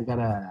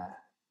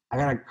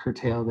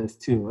curtail this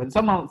too. And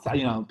someone,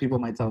 you know, people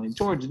might tell me,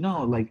 George,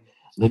 no, like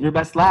live your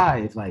best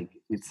life, like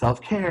it's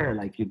self-care,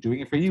 like you're doing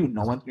it for you.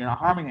 No one, you're not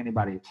harming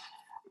anybody.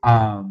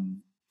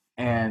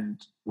 And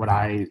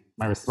my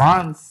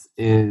response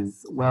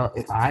is, well,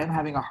 if I'm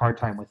having a hard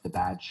time with the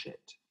bad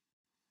shit,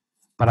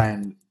 but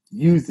I'm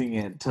using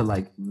it to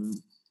like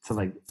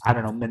I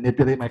don't know,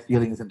 manipulate my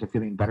feelings into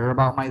feeling better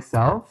about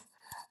myself,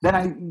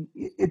 then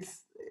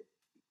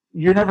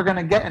you're never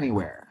gonna get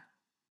anywhere.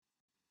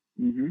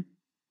 Mm-hmm.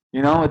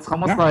 You know, it's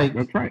almost like,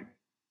 that's right.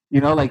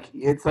 You know, like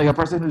it's like a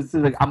person who's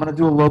like, I'm gonna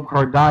do a low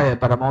carb diet,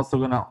 but I'm also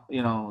gonna,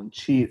 you know,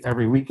 cheat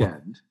every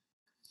weekend.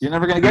 You're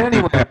never gonna get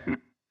anywhere.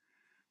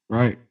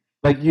 Right.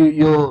 Like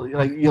you'll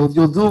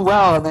do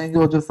well, and then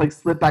you'll just like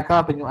slip back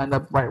up, and you'll end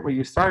up right where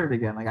you started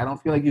again. Like I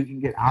don't feel like you can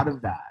get out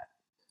of that.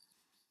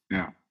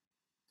 Yeah.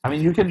 I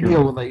mean, you can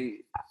deal with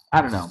like,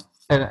 I don't know,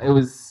 and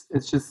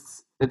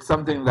it's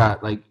something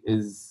that like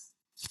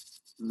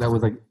that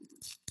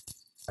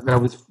I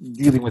was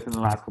dealing with in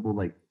the last couple of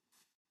like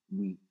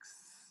weeks.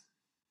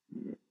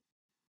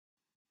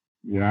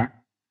 Yeah.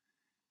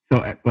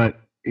 So, but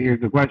here's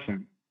the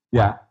question.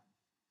 Yeah.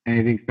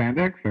 Anything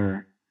spandex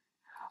or?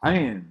 I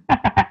mean,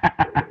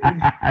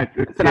 I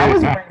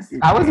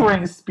was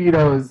wearing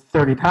Speedos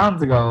 30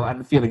 pounds ago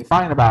and feeling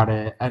fine about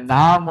it, and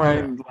now I'm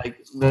wearing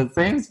like the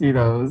same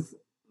Speedos,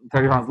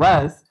 30 pounds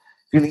less,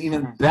 feeling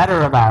even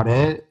better about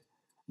it,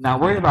 not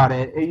worried about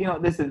it. You know,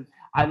 listen,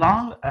 I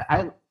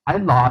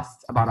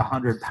lost about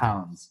 100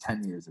 pounds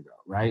 10 years ago,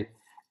 right?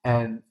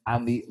 And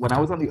when I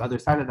was on the other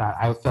side of that,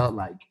 I felt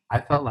like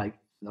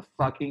the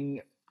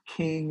fucking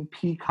king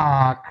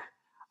peacock.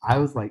 I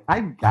was like,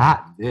 I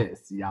got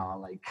this, y'all.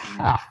 Like,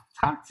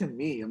 talk to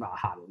me about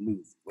how to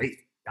lose weight,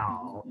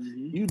 y'all.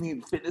 Mm-hmm. You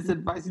need fitness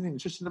advice, you need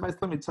nutrition advice.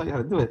 Let me tell you how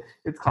to do it.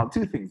 It's called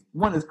 2 things.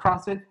 1 is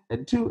CrossFit,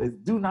 and 2 is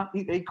do not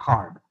eat a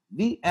carb.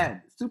 The end.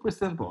 Super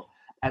simple.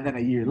 And then a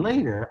year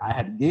later, I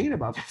had gained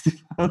about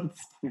 50 pounds.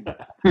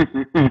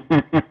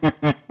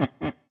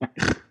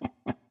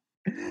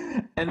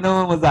 And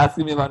no one was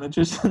asking me about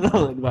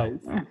nutritional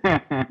advice,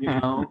 you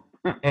know?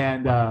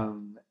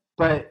 And,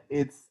 but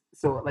it's,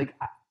 so like,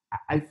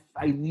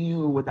 I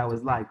knew what that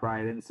was like,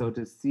 right? And so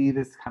to see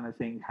this kind of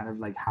thing kind of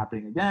like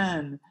happening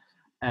again,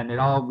 and it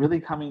all really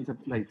coming to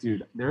like,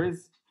 dude,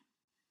 there's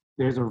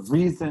a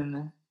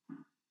reason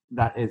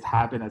that it's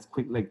happened as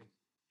quick. Like,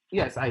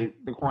 yes,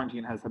 the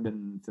quarantine has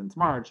been since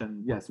March,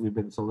 and yes, we've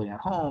been solely at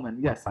home,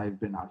 and yes, I've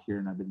been out here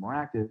and I've been more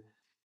active,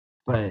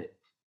 but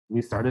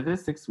we started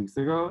this 6 weeks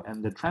ago,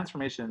 and the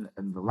transformation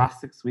in the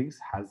last 6 weeks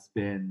has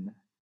been,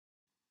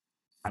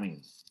 I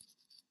mean,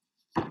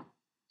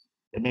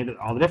 it made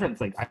all the difference.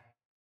 Like I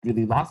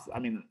really lost. I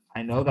mean,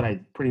 I know that I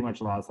pretty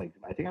much lost, like,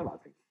 I think I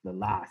lost like the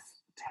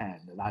last 10,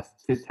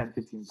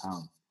 15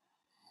 pounds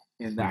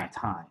in that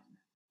time.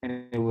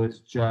 And it was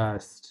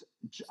just,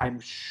 I'm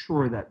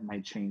sure that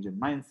my change in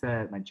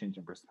mindset, my change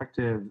in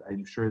perspective,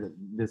 I'm sure that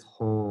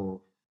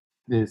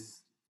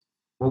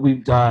what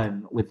we've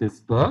done with this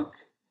book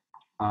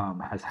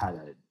has had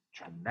a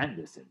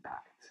tremendous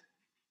impact.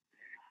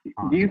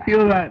 Do you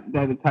feel that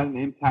it's had an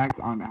impact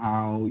on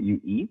how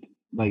you eat?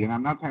 Like, and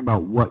I'm not talking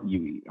about what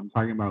you eat. I'm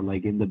talking about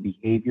like in the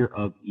behavior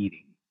of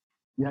eating.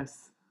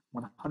 Yes,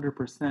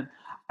 100%.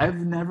 I've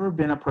never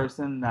been a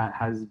person that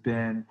has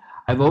been,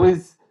 I've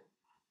always,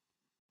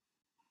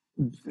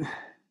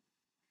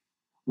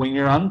 when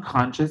you're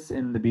unconscious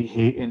in the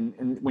behavior,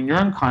 when you're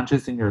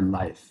unconscious in your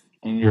life,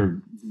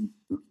 and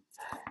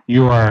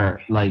you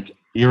are like,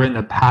 you're in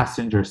the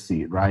passenger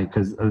seat, right?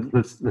 Because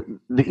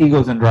the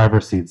ego's in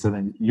driver's seat, so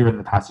then you're in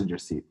the passenger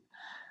seat.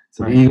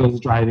 So right. The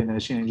ego's driving the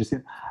machine, and you're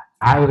just,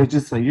 I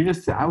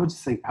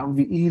would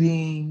be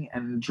eating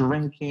and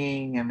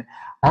drinking and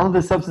all of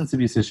the substance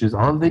abuse issues,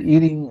 all of the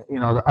eating, you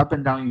know, the up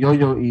and down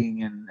yo-yo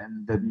eating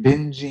and the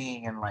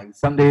binging, and like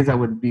some days I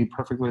would be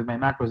perfect with my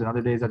macros, and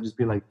other days I'd just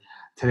be like,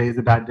 today's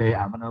a bad day.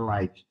 I'm gonna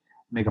like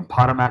make a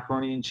pot of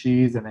macaroni and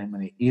cheese, and I'm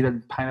gonna eat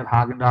a pint of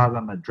Haagen-Dazs.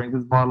 I'm gonna drink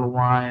this bottle of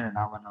wine, and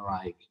I'm gonna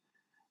like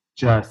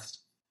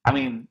just, I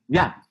mean,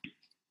 yeah.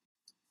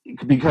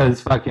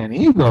 Because fucking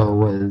ego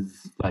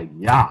was like,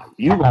 yeah,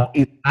 you gonna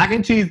eat mac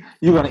and cheese,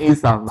 you're gonna eat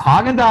some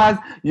Haagen-Dazs,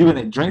 you're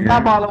gonna drink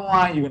that bottle of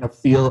wine, you're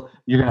still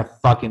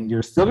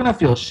gonna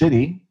feel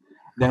shitty,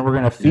 Then we're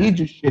gonna feed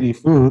you shitty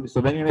food,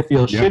 so then you're gonna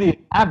feel Yep. shitty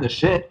and have the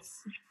shits.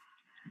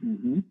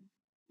 Mm-hmm.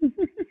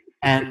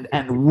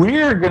 And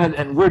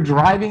we're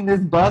driving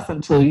this bus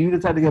until you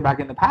decide to get back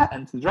into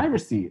the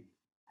driver's seat.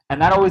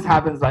 And that always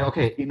happens like,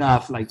 okay,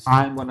 enough, like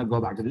I'm gonna go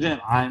back to the gym,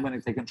 I'm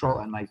gonna take control.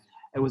 And like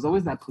it was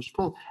always that push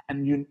pull.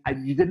 And I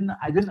didn't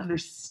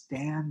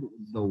understand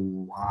the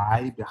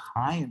why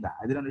behind that.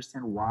 I didn't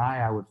understand why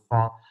I would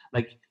fall.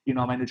 Like, you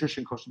know, my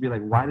nutrition coach would be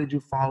like, why did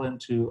you fall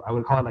into, I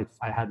would call it like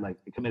I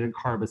committed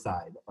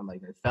carbicide, or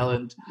like I fell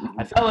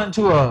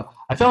into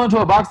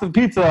a box of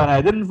pizza and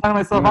I didn't find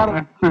myself out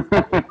of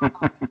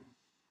it.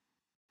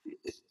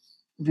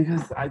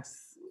 Because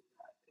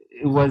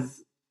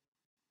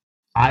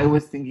I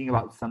was thinking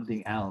about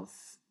something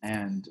else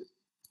and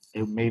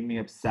it made me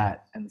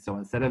upset. And so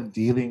instead of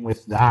dealing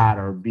with that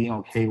or being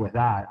okay with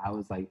that, I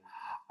was like,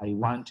 I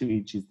want to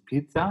eat cheese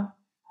pizza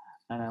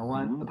and I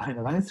want a pint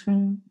of ice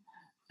cream,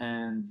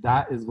 and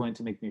that is going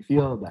to make me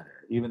feel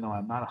better, even though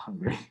I'm not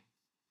hungry.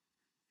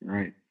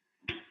 Right.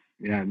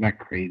 Yeah, isn't that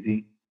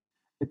crazy?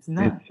 It's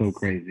nuts. It's so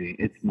crazy.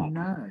 It's nuts.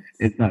 nuts.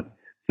 It's nuts.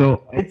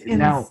 So it's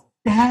now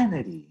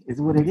insanity is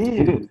what it is.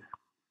 It is.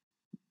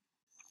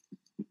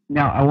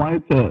 Now I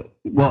wanted to.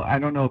 Well, I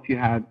don't know if you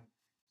had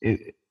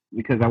it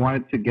because I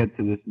wanted to get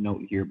to this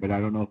note here, but I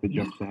don't know if it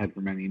jumps ahead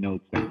from any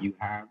notes that you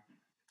have.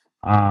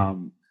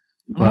 I'm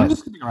But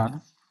just kidding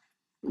around.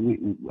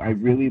 I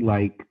really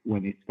like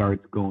when it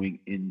starts going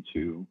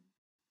into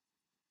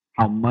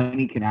how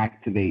money can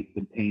activate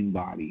the pain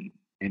body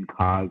and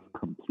cause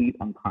complete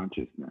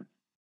unconsciousness.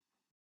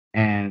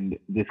 And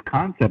this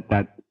concept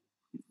that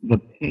the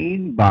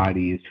pain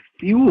body is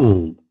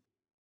fueled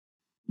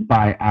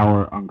by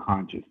our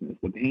unconsciousness.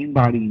 The pain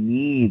body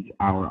needs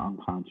our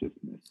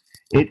unconsciousness.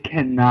 It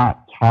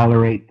cannot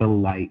tolerate the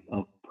light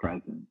of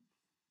presence.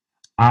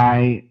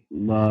 I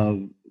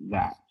love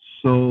that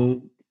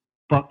so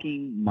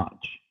fucking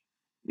much.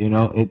 You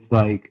know, it's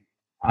like,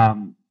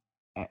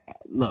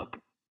 look,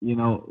 you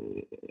know,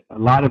 a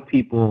lot of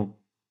people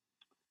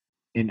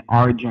in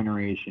our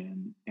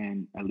generation,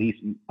 and at least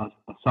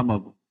some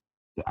of,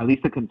 at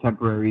least the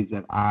contemporaries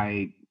that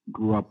I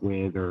grew up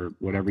with, or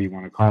whatever you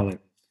want to call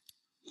it,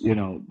 you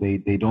know,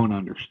 they don't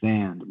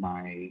understand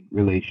my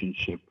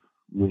relationship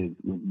with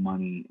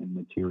money and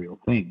material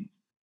things.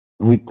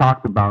 And we've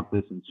talked about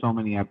this in so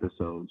many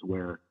episodes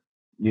where,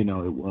 you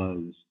know, it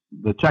was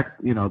the check,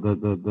 you know, the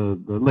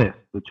list,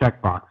 the check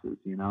boxes,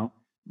 you know,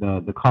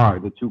 the car,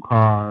 the two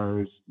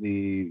cars,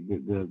 the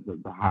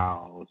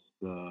house,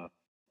 the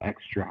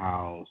extra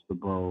house, the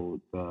boat,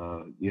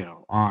 you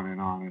know, on and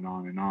on and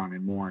on and on,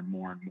 and more and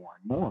more and more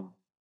and more.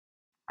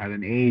 At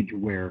an age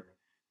where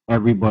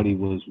everybody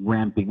was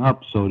ramping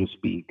up, so to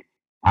speak,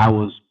 I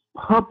was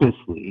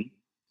purposely,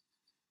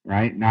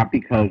 right, not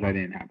because I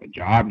didn't have a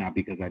job, not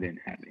because I didn't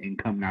have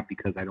income, not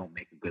because I don't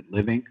make a good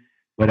living,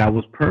 but I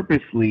was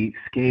purposely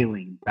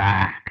scaling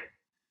back.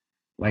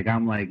 Like,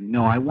 I'm like,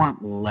 no, I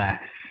want less,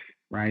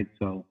 right?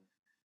 So,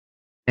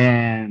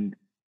 and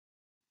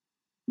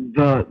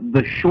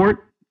the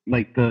short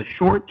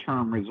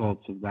term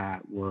results of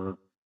that were,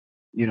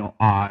 you know,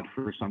 odd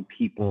for some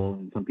people,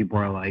 and some people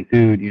are like,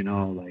 dude, you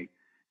know, like,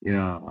 you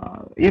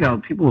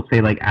know, people will say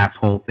like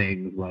asshole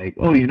things, like,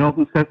 oh, you know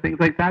who says things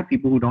like that?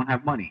 People who don't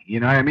have money. You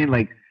know what I mean?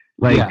 Like,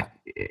 Yeah.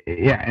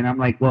 yeah. And I'm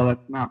like, well,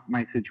 that's not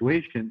my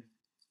situation.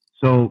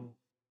 So,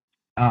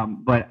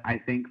 but I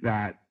think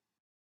that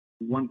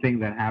one thing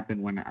that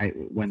happened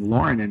when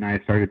Lauren and I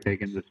started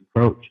taking this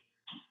approach,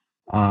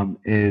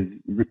 is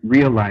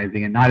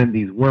realizing, and not in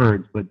these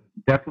words, but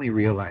definitely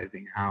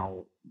realizing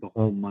how the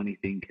whole money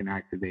thing can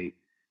activate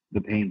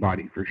the pain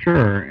body for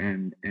sure,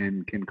 and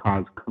can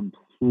cause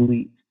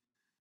complete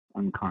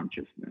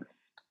unconsciousness.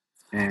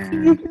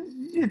 And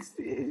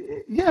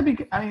Yeah,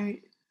 because I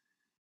mean,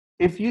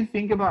 if you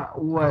think about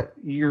what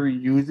you're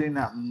using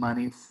that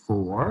money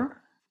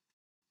for,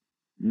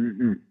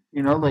 mm-hmm.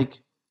 you know,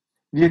 like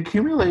the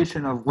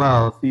accumulation of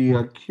wealth, the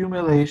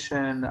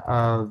accumulation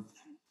of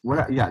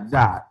what, yeah,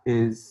 that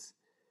is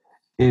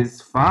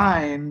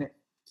fine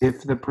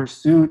if the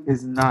pursuit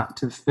is not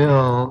to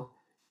fill,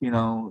 you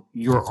know,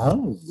 your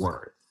own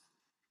worth.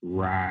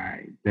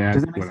 Right,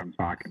 that's what I'm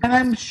talking And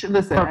about. I'm sure,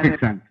 listen, Perfect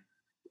sense.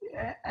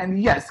 And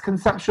yes,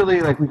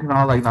 conceptually, like we can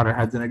all like nod our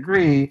heads and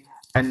agree.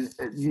 And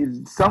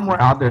somewhere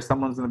out there,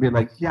 someone's gonna be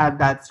like, "Yeah,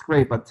 that's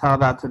great," but tell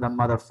that to the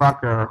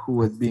motherfucker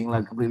who is being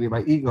led completely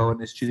by ego and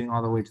is cheating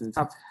all the way to the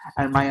top.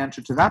 And my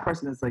answer to that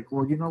person is like,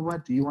 "Well, you know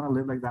what? Do you want to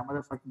live like that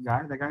motherfucking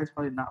guy? That guy is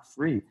probably not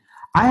free."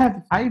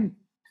 I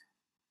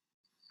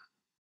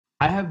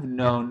have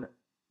known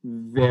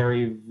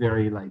very,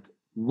 very like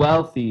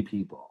wealthy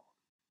people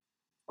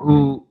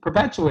who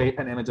perpetuate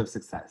an image of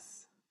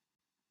success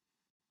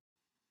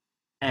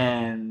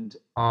and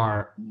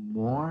are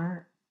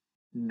more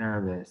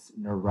nervous,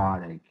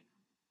 neurotic,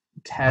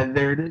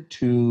 tethered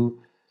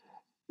to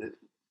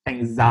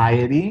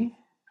anxiety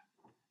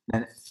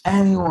than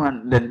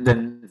anyone,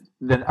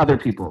 than other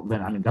people,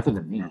 than, I mean,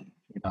 definitely than me,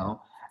 you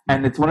know.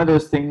 And it's one of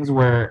those things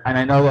where, and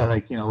I know that,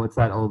 like, you know, what's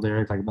that old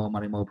lyric, like, more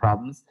money, more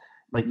problems,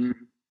 like,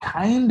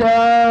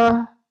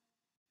 kinda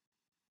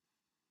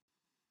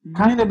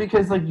Kind of,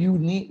 because like you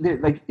need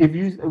like if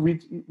you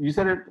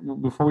said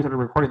it before we started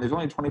recording. There's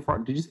only 24.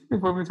 Did you say it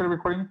before we started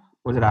recording?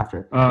 Or was it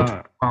after? The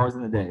 24 hours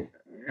in the day.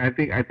 I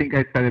think I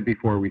said it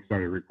before we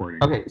started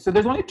recording. Okay, so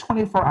there's only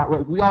 24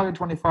 hours. We all get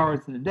 24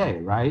 hours in a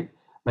day, right?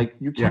 Like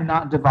you Yeah.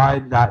 cannot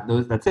divide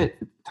those. That's it.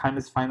 Time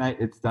is finite.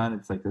 It's done.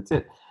 It's like that's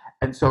it.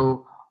 And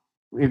so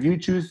if you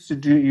choose to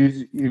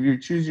if you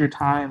choose your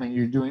time and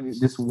you're doing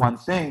this one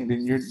thing,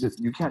 then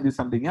you can't do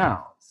something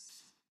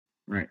else.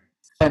 Right.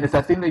 And if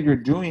that thing that you're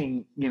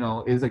doing,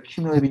 is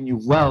accumulating you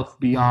wealth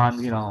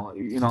beyond,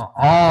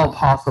 all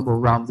possible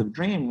realms of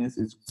dreams,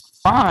 is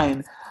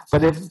fine.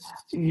 But if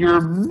you're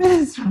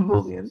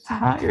miserable the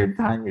entire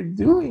time you're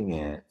doing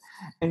it,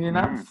 and you're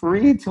not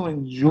free to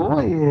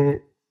enjoy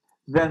it,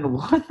 then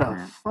what the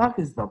fuck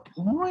is the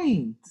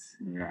point?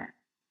 Yeah.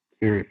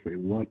 Seriously,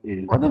 what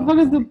the fuck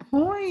is the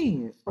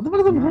point? What the fuck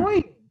is the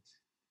point?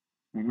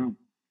 I know.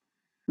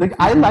 Like,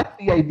 I like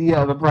the idea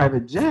of a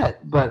private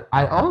jet, but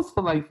I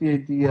also like the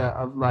idea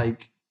of,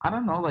 like, I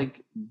don't know,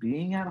 like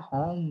being at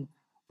home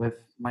with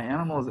my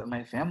animals and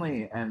my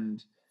family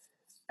and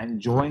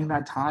enjoying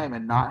that time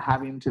and not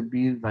having to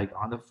be like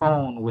on the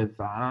phone with,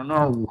 I don't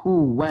know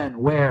who, when,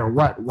 where,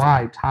 what,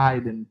 why,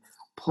 tied and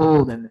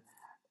pulled, and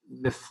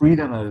the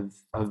freedom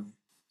of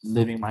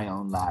living my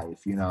own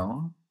life,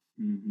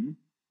 Mm-hmm.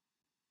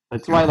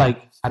 That's why,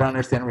 like, I don't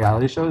understand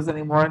reality shows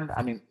anymore.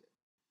 I mean,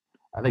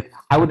 like,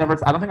 I don't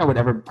think I would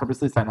ever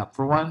purposely sign up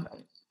for one.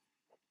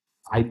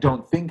 I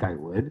don't think I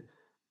would,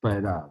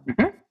 but I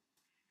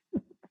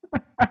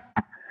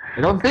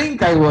don't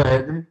think I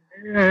would.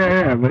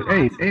 Yeah, but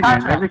hey,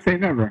 man, never say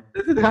never.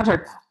 This is the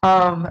contract.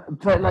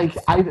 But like,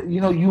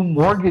 you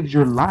mortgage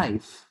your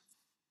life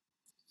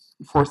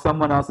for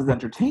someone else's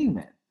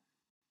entertainment.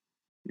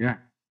 Yeah.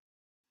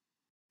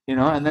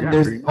 And then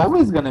there's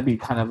always going to be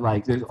kind of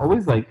like, there's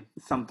always like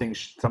something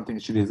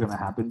shitty is going to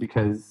happen,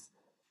 because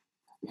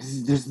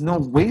there's no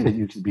way that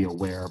you can be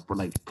aware or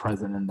like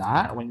present in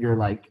that when you're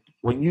like,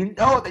 when you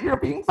know that you're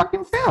being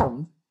fucking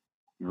filmed.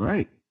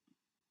 Right.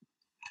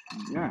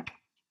 Yeah.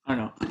 I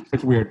don't know.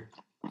 It's weird.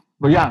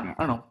 But yeah,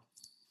 I don't know.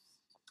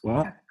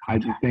 Well, I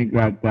just think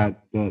that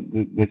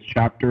this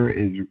chapter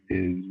is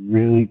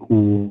really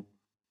cool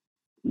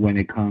when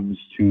it comes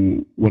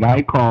to what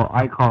I call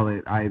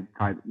it. I've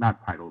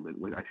not titled it.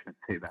 I shouldn't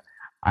say that.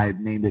 I've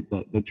named it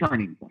the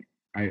turning point.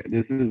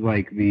 This is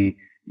like you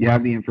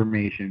have the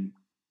information,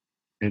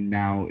 and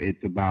now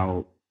it's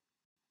about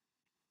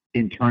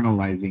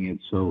internalizing it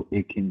so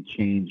it can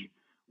change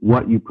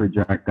what you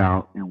project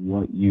out and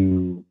what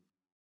you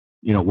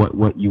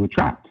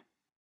attract,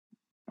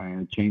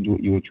 and change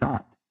what you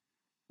attract.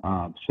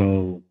 And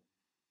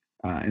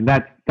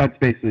that's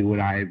basically what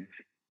I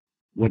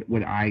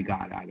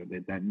got out of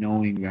it. That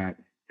knowing that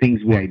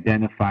things we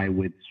identify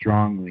with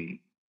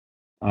strongly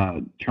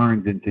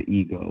turns into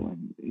ego,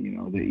 and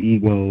the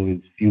ego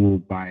is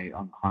fueled by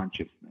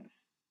unconsciousness.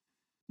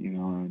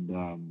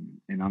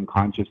 And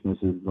unconsciousness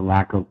is the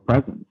lack of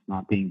presence,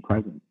 not being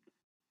present,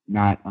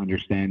 not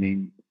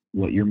understanding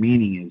what your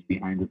meaning is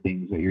behind the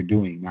things that you're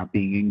doing, not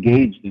being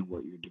engaged in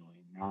what you're doing,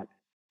 not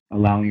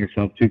allowing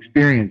yourself to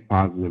experience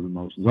positive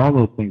emotions, all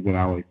those things that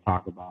I always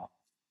talk about,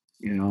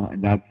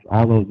 and that's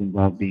all those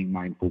involve being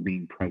mindful,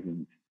 being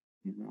present,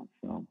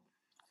 so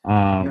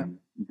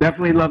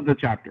definitely love the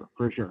chapter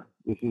for sure.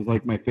 This is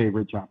like my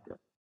favorite chapter.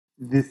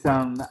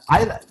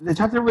 The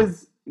chapter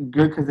was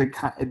good because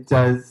it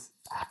does,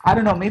 I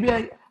don't know,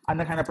 maybe I'm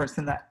the kind of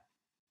person that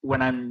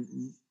when I'm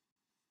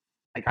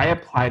like, I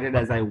applied it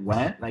as I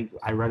went. Like,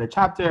 I read a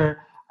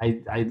chapter,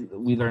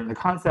 we learned the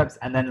concepts,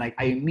 and then like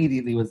I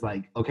immediately was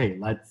like, okay,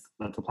 let's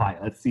apply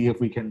it. Let's see if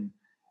we can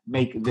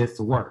make this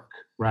work,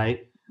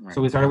 right? So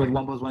we started with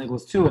 1 + 1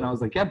 = 2, and I was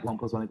like, yep, 1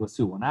 + 1 =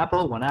 2. One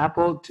apple,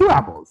 2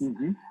 apples.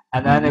 Mm-hmm.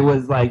 And then it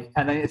was like,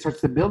 and then it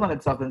starts to build on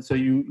itself, and so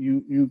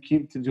you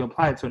keep to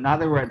apply it. So now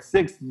that we're at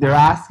 6, they're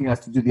asking us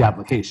to do the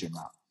application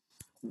now.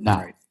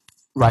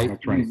 Right?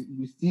 That's right.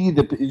 You see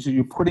so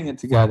you're putting it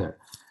together.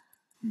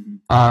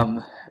 Mm-hmm.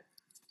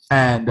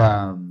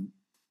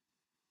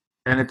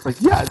 And it's like,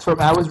 yeah, it's from,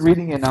 I was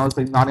reading it and I was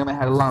like nodding my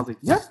head along. I was like,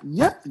 yep,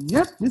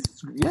 yes,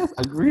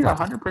 agreed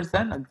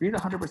 100%.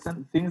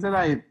 Things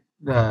that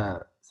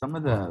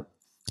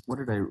what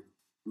did I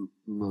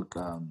look,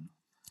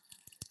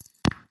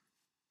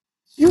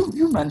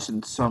 you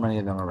mentioned so many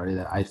of them already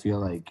that I feel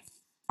like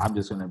I'm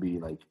just going to be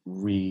like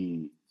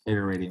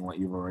reiterating what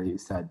you've already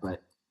said,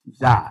 but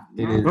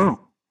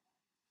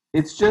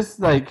it's just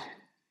like,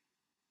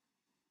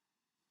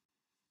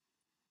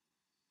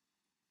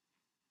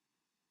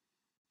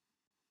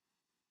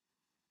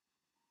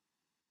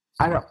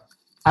 I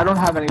don't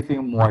have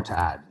anything more to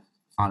add,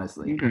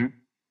 honestly. Okay.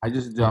 I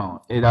just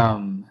don't. It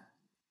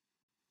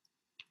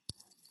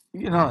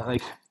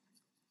like,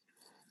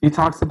 he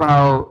talks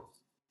about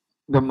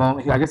the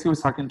moment. I guess he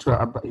was talking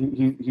to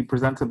he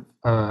presents an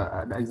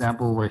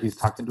example where he's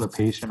talking to a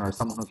patient or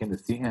someone who came to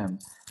see him,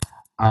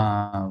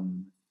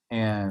 and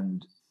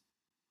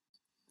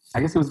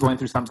I guess he was going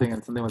through something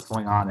and something was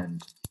going on,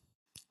 and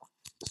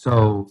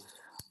so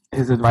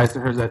his advice to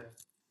her is that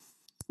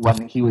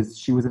when she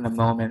was in a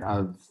moment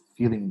of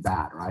feeling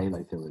bad, right?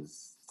 Like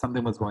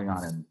something was going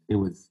on, and it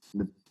was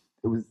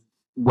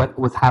what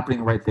was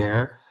happening right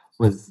there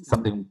was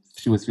something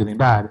she was feeling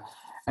bad.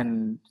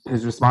 And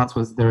his response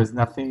was, there is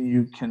nothing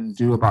you can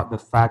do about the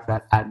fact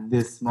that at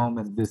this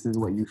moment, this is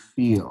what you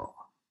feel.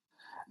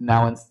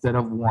 Now, instead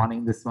of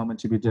wanting this moment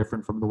to be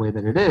different from the way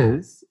that it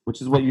is,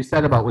 which is what you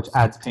said about which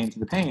adds pain to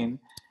the pain,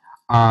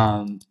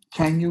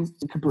 can you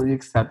completely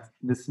accept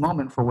this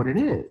moment for what it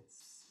is?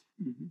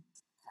 Mm-hmm.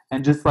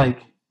 And just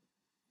like,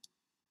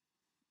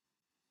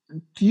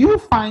 do you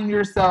find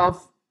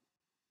yourself,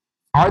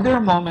 are there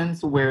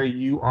moments where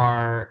you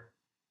are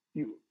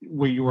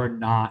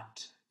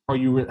not, or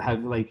you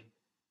have like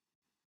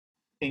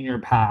in your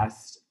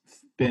past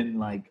been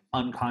like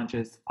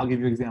unconscious? I'll give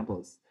you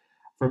examples.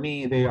 For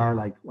me, they are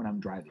like when I'm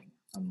driving,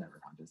 I'm never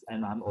conscious,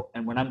 and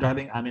when I'm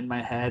driving, I'm in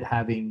my head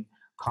having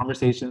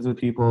conversations with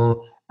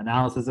people,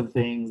 analysis of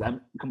things.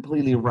 I'm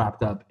completely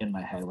wrapped up in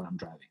my head when I'm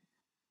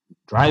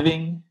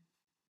driving,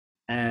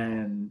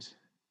 and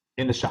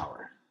in the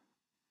shower.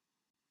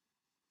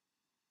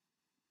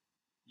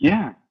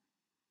 Yeah,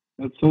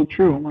 that's so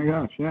true. Oh my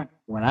gosh, yeah.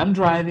 When I'm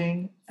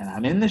driving and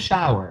I'm in the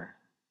shower,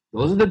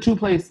 those are the two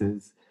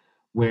places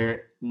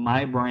where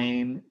my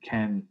brain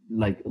can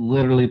like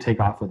literally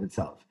take off with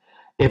itself.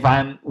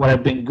 What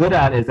I've been good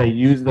at is I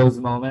use those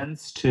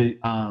moments to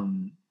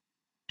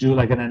do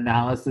like an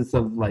analysis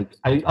of like,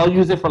 I'll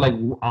use it for like,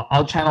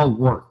 I'll channel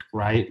work,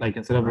 right? Like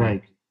instead of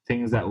Right. like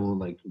things that will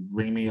like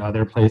bring me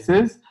other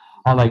places,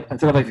 I'll like,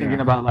 instead of like thinking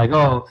about like,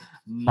 oh,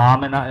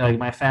 mom and I, like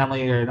my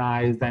family and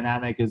I's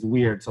dynamic is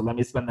weird, so let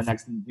me spend the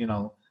next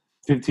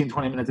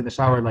 15-20 minutes in the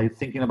shower like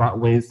thinking about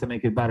ways to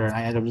make it better, and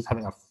I end up just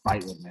having a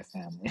fight with my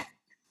family.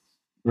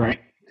 Right.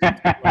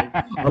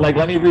 Or like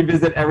let me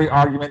revisit every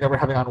argument that we're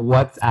having on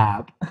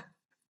WhatsApp.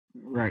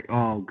 Right.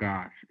 Oh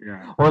gosh.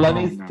 Yeah. Or let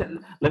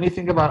me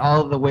think about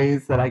all of the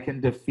ways that I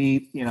can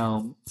defeat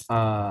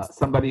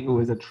somebody who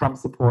is a Trump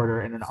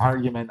supporter in an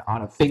argument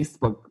on a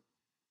Facebook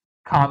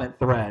comment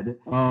thread.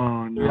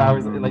 Oh no. 3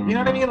 hours, No, like no, you know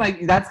what I mean?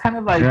 Like that's kind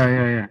of like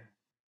Yeah.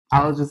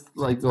 I'll just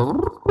like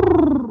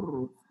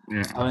go.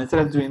 Yeah. Instead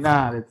of doing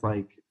that, it's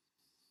like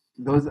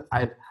those.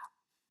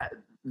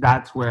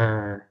 That's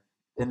where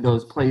in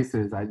those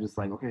places I just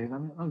like, okay,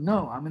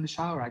 no, I'm in the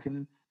shower.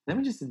 Let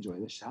me just enjoy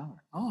the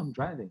shower. Oh, I'm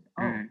driving.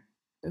 Oh, Right.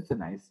 it's a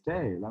nice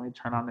day. Let me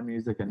turn on the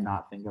music and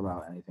not think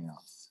about anything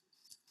else.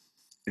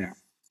 Yeah.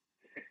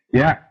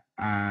 Yeah.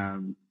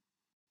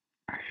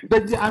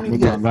 But I mean,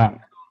 With yes. that.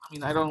 I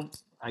mean, I don't.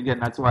 Again,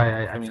 that's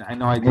why I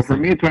know I Well, just. for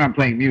me, it's when I'm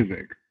playing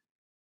music.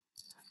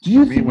 Do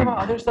you me, think when- about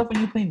other stuff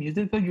when you play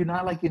music though? You're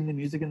not like in the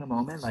music in the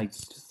moment, like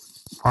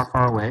just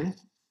far away.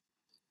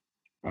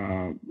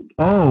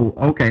 Oh,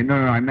 okay. No,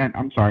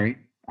 I'm sorry.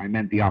 I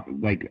meant the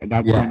opposite. Like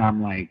that's Yeah. when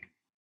I'm like,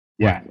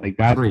 yeah, like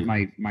that's Free.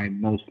 my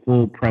most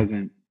full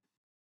present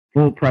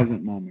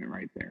moment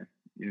right there.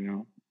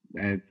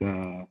 It's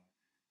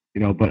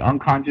but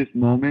unconscious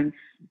moments.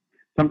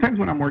 Sometimes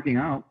when I'm working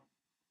out,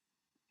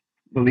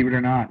 believe it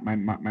or not, my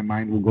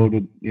mind will go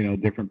to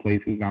different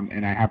places.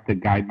 And I have to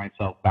guide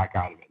myself back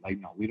out of it. Like,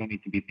 no, we don't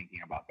need to be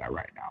thinking about that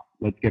right now.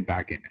 Let's get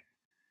back in it.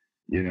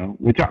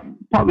 Which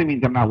probably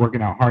means I'm not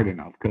working out hard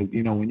enough because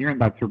when you're in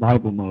that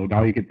survival mode,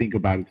 all you can think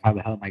about is how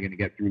the hell am I going to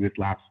get through this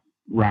last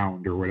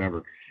round or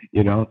whatever.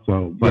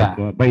 So,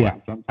 but yeah,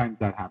 sometimes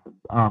that happens.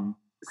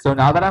 So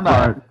now that I'm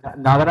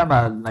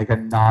a like a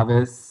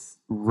novice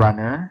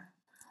runner,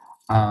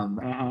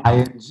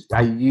 I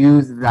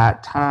use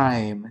that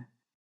time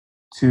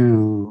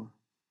to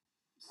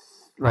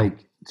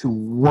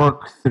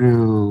work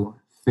through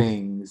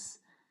things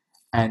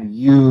and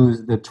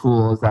use the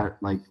tools that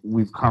like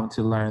we've come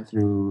to learn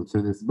through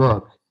this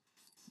book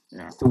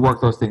to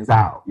work those things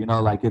out.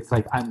 Like it's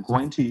like I'm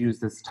going to use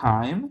this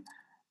time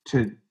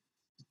to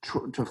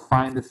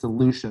find the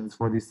solutions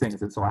for these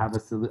things. And so I have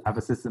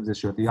a systems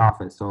issue at the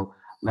office. So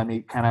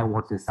can I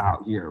work this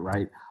out here,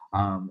 right?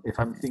 If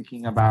I'm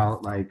thinking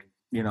about like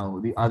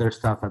the other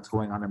stuff that's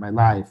going on in my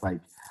life,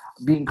 like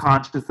being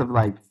conscious of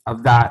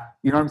that,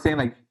 you know what I'm saying?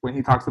 Like when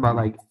he talks about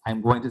like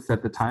I'm going to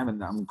set the time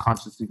and I'm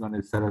consciously going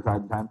to set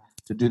aside the time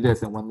to do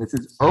this, and when this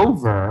is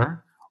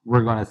over,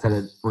 we're going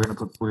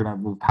to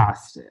move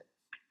past it,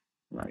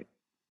 right?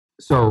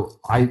 So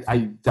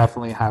I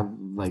definitely have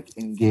like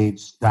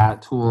engaged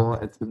that tool.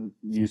 It's been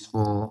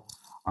useful,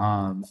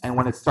 and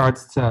when it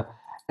starts to,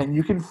 and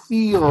you can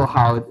feel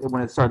how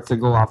when it starts to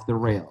go off the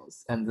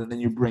rails, and then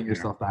you bring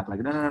yourself back. Like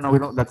no, we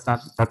don't. That's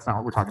not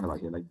what we're talking about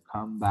here. Like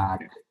come back.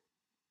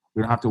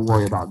 We don't have to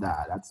worry about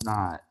that.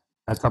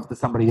 That's up to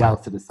somebody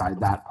else to decide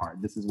that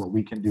part. This is what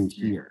we can do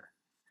here.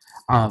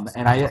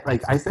 And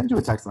I sent you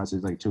a text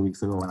message like 2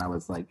 weeks ago when I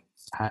was like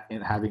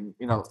having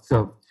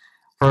so.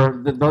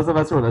 For those of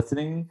us who are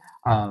listening,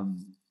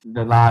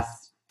 the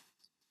last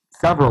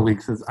several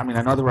weeks I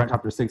know that we're on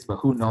chapter 6, but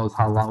who knows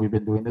how long we've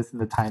been doing this in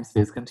the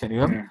time-space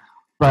continuum. Yeah.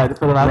 But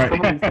for the last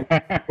couple weeks,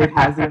 it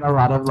has been a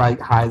lot of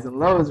like highs and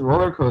lows,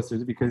 roller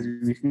coasters, because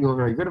we feel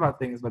very good about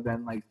things, but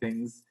then like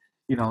things,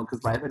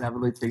 because life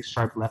inevitably takes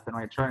sharp left and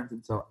right turns,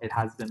 and so it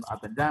has been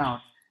up and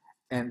down.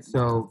 And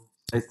so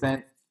I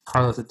sent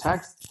Carlos a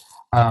text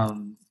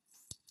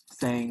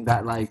saying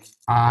that like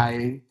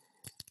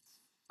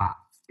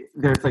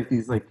there's like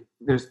these like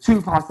there's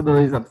two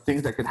possibilities of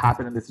things that could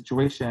happen in this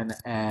situation,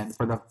 and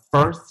for the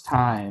first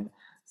time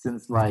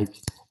since like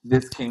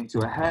this came to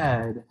a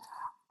head,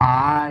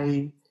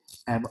 I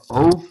am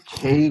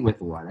okay with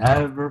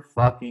whatever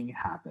fucking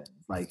happens.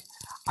 Like,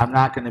 I'm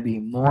not going to be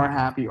more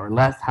happy or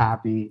less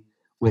happy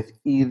with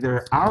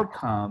either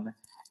outcome.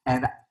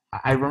 And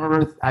I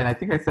remember, and I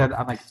think I said,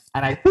 I'm like,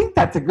 and I think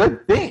that's a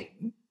good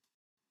thing.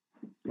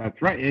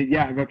 That's right.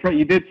 Yeah, that's right.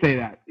 You did say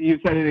that. You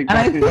said it And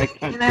I exactly like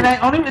think, that. and I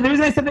only the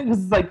reason I said that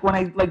was like when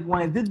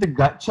I did the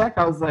gut check,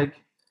 I was like,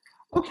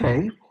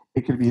 okay,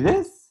 it could be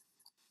this,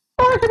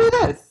 or it could be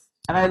this,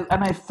 and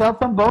I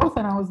felt them both,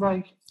 and I was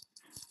like,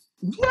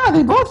 yeah,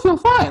 they both feel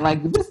fine.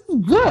 Like this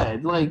is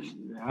good. Like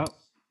Yep.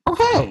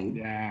 okay.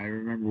 Yeah, I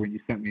remember when you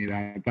sent me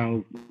that. That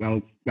was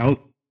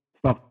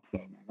stuff. So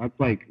man, that's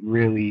like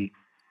really,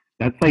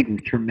 that's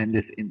like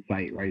tremendous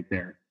insight right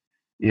there.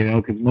 You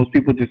know, because most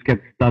people just get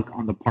stuck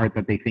on the part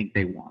that they think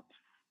they want.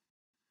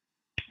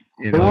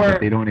 You know, but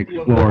they don't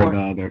explore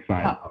the other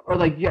side. Yeah, or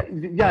like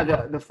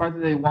the part that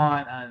they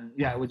want, and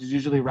which is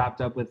usually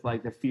wrapped up with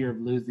like the fear of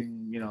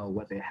losing,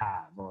 what they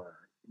have or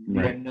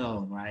the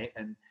unknown, right?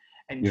 And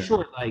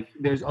sure, like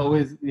there's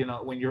always,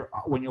 when you're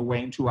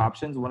weighing two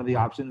options, one of the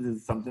options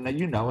is something that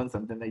you know and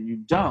something that you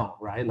don't,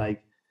 right?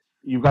 Like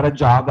you've got a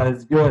job that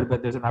is good,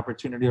 but there's an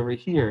opportunity over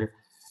here,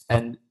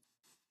 and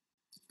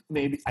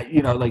maybe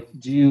like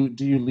do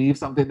you leave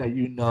something that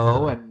you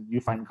know and you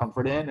find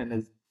comfort in and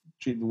is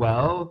treated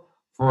well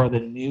for the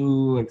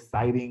new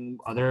exciting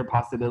other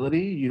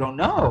possibility? You don't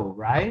know,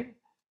 right?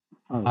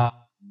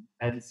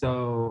 And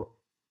so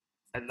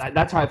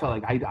that's how I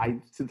felt. Like I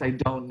since I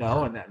don't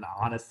know, and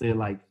honestly,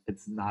 like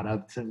it's not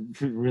up to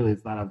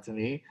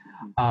me.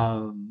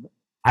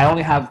 I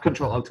only have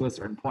control up to a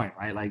certain point,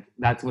 right? Like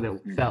that's what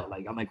it felt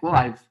like. I'm like, well,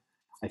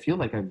 I feel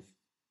like I'm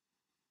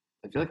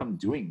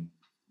doing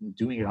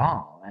it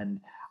all, and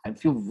I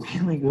feel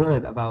really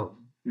good about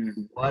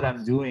what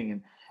I'm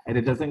doing, and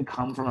it doesn't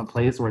come from a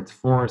place where it's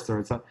forced or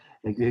it's like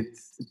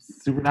it's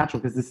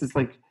supernatural, because this is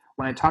like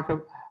when I talk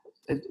about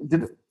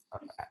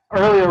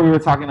earlier we were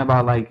talking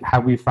about like how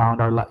we found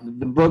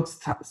the book's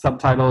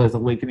subtitle is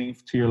Awakening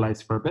to Your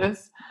Life's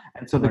Purpose,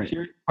 and so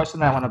the question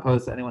that I want to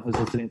pose to anyone who's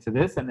listening to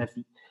this, and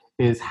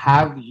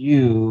have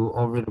you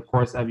over the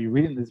course of you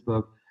reading this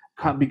book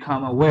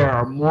become aware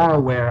or more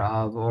aware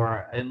of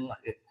or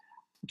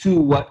to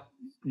what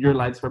your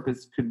life's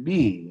purpose could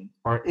be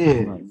or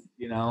is,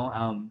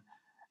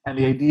 and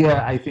the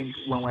idea, I think,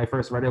 when I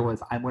first read it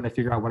was, I'm going to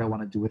figure out what I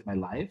want to do with my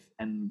life.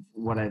 And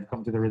what I've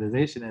come to the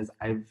realization is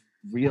I've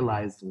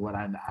realized what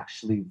I'm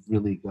actually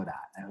really good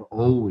at. I've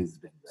always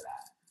been good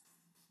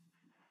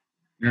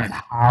at. And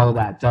how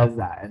that does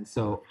that. And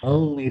so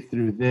only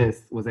through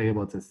this was I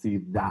able to see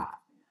that.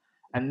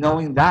 And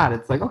knowing that,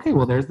 it's like, okay,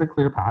 well, there's the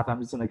clear path. I'm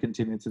just going to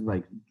continue to,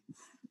 like,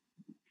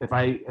 if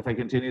I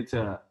continue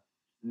to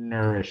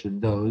nourish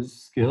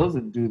those skills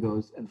and do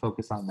those and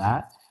focus on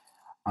that,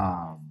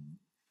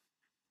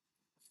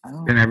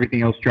 then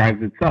everything else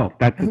drives itself.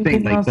 That's the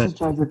thing. Like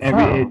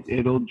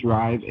it'll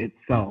drive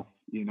itself,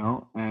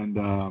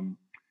 and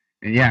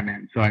yeah,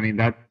 man. So I mean,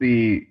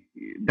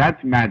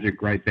 that's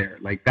magic right there.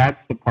 Like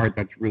that's the part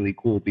that's really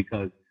cool,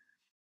 because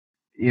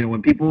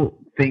when people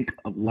think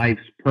of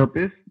life's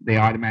purpose, they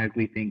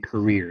automatically think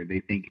career,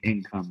 they think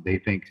income, they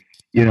think,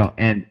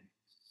 and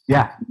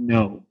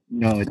no,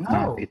 it's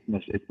not.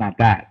 It's not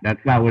that.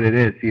 That's not what it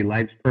is. See,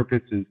 life's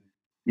purpose is,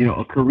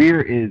 a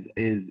career is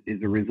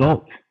a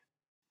result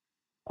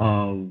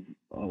of,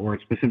 or a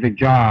specific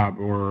job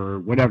or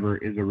whatever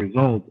is a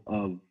result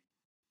of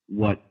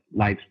what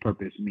life's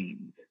purpose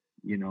means.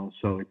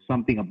 So it's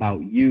something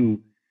about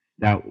you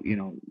that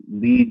will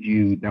lead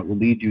you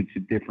to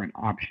different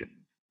options.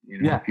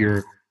 If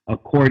you're a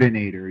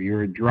coordinator,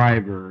 you're a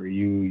driver,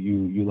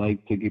 you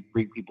like to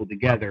bring people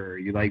together,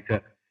 you like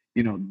to,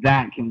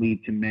 that can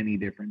lead to many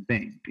different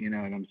things. You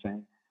know what I'm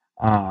saying?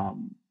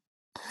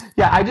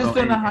 I just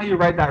don't know how you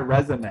write that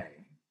resume.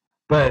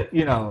 But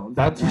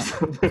that's for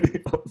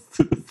somebody else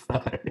to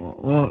decide.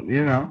 Well, I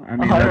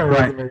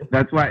mean,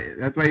 that's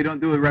why you don't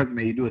do a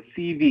resume. You do a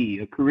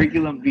CV, a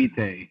curriculum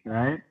vitae,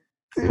 right?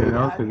 Dude,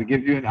 because it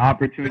gives you an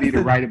opportunity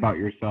to write about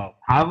yourself.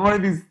 I'm one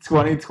of these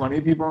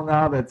 2020 people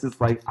now that's just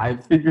like,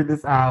 I've figured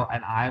this out,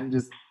 and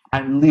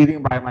I'm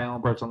leading by my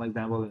own personal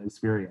example and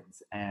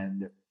experience,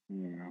 and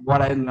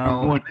what I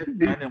know. I'm one of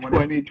these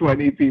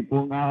 2020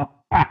 people now.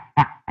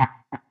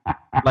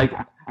 Like,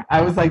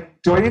 I was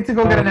like, do I need to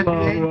go get an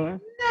MBA? No,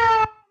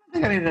 I don't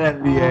think I need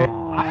an MBA.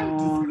 I'm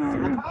just going to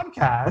do a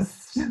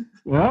podcast.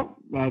 Well,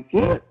 that's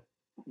it.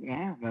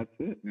 Yeah, that's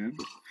it, man.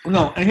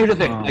 No, and here's the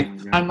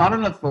thing. I'm not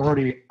an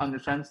authority in the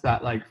sense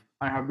that, like,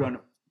 I have done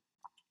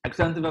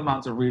extensive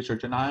amounts of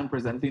research, and I am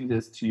presenting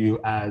this to you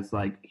as,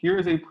 like, here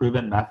is a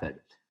proven method.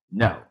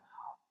 No.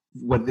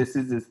 What this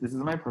is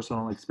my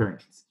personal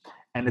experience.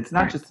 And it's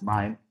not just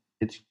mine,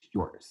 it's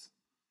yours.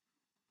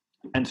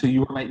 And so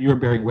you are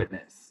bearing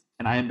witness.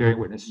 And I am bearing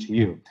witness to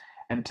you,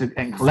 and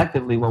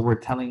collectively, what we're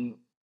telling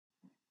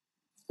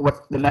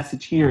what the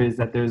message here is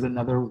that there's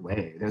another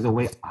way. There's a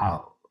way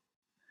out.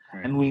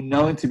 Right. And we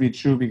know it to be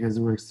true because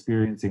we're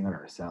experiencing it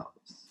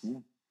ourselves.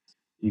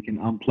 You can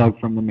unplug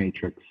from the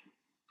matrix.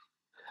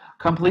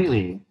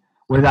 Completely.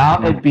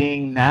 Without Yeah. it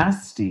being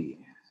nasty.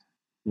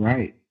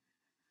 Right.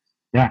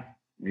 Yeah,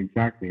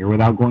 exactly. Or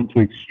without going to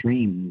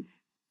extremes,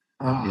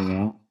 Ugh, you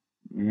know?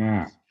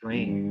 Yeah.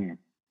 extreme.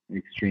 Yeah.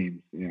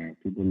 Extremes. Yeah.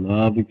 People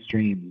love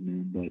extremes,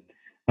 man. But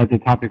that's a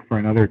topic for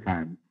another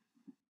time.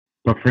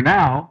 But for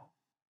now,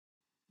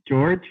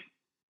 George,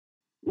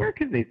 where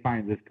can they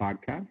find this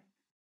podcast?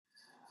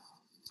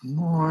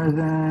 More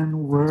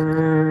than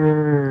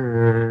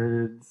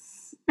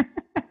words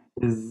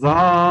is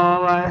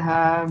all I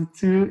have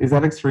to. Is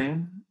that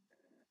extreme?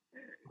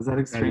 Is that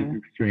That is extreme?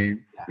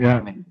 extreme. I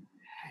Yeah. mean,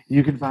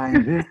 you can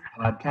find this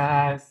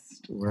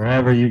podcast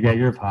wherever you get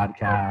your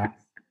podcast.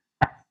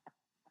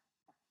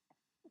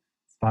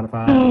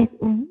 Spotify,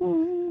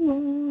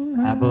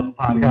 Apple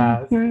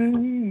Podcasts,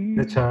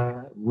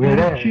 Stitcher, we're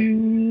that there.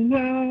 you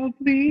love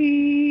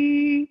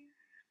me,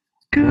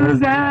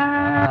 'cause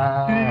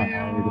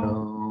I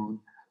don't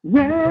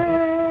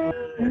really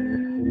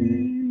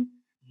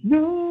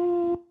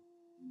know.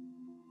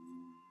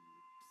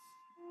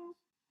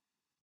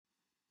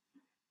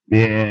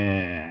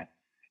 Yeah.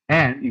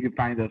 And you can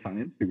find us on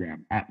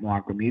Instagram at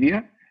Moaca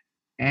Media.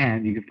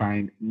 And you can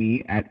find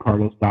me at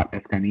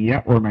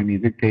carlos.escanilla or my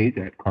music page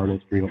at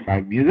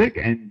carlos305 music.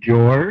 And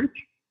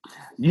George.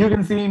 You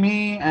can see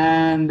me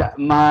and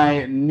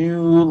my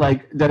new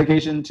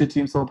dedication to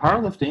Team Soul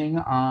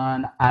Powerlifting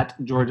on at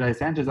George I.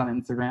 Sanchez on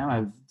Instagram.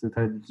 I've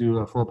decided to do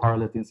a full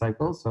powerlifting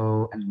cycle,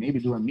 and maybe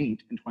do a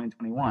meet in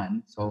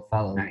 2021. So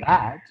follow Nice.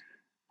 that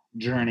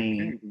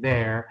journey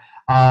there.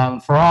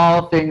 For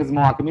all things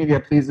Moaca Media,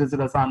 please visit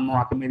us on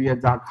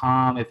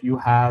moacamedia.com. If you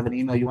have an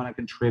email you want to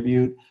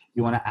contribute,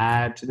 you want to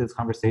add to this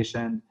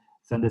conversation,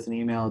 send us an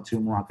email to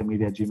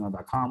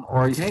moacamedia@gmail.com.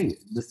 Or hey,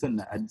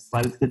 listen,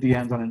 slide it to the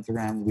DMs on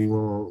Instagram.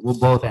 We'll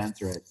both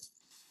answer it.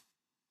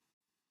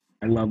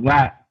 I love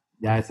that.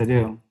 Yes, I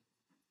do.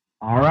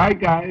 All right,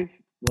 guys.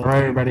 Well, All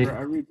right, thanks everybody. for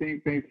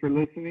everything. Thanks for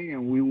listening,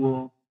 and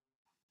we'll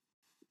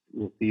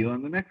see you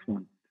on the next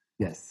one.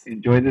 Yes.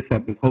 Enjoy this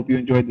episode. Hope you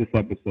enjoyed this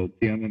episode.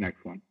 See you on the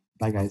next one.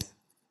 Bye, guys.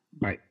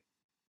 Bye.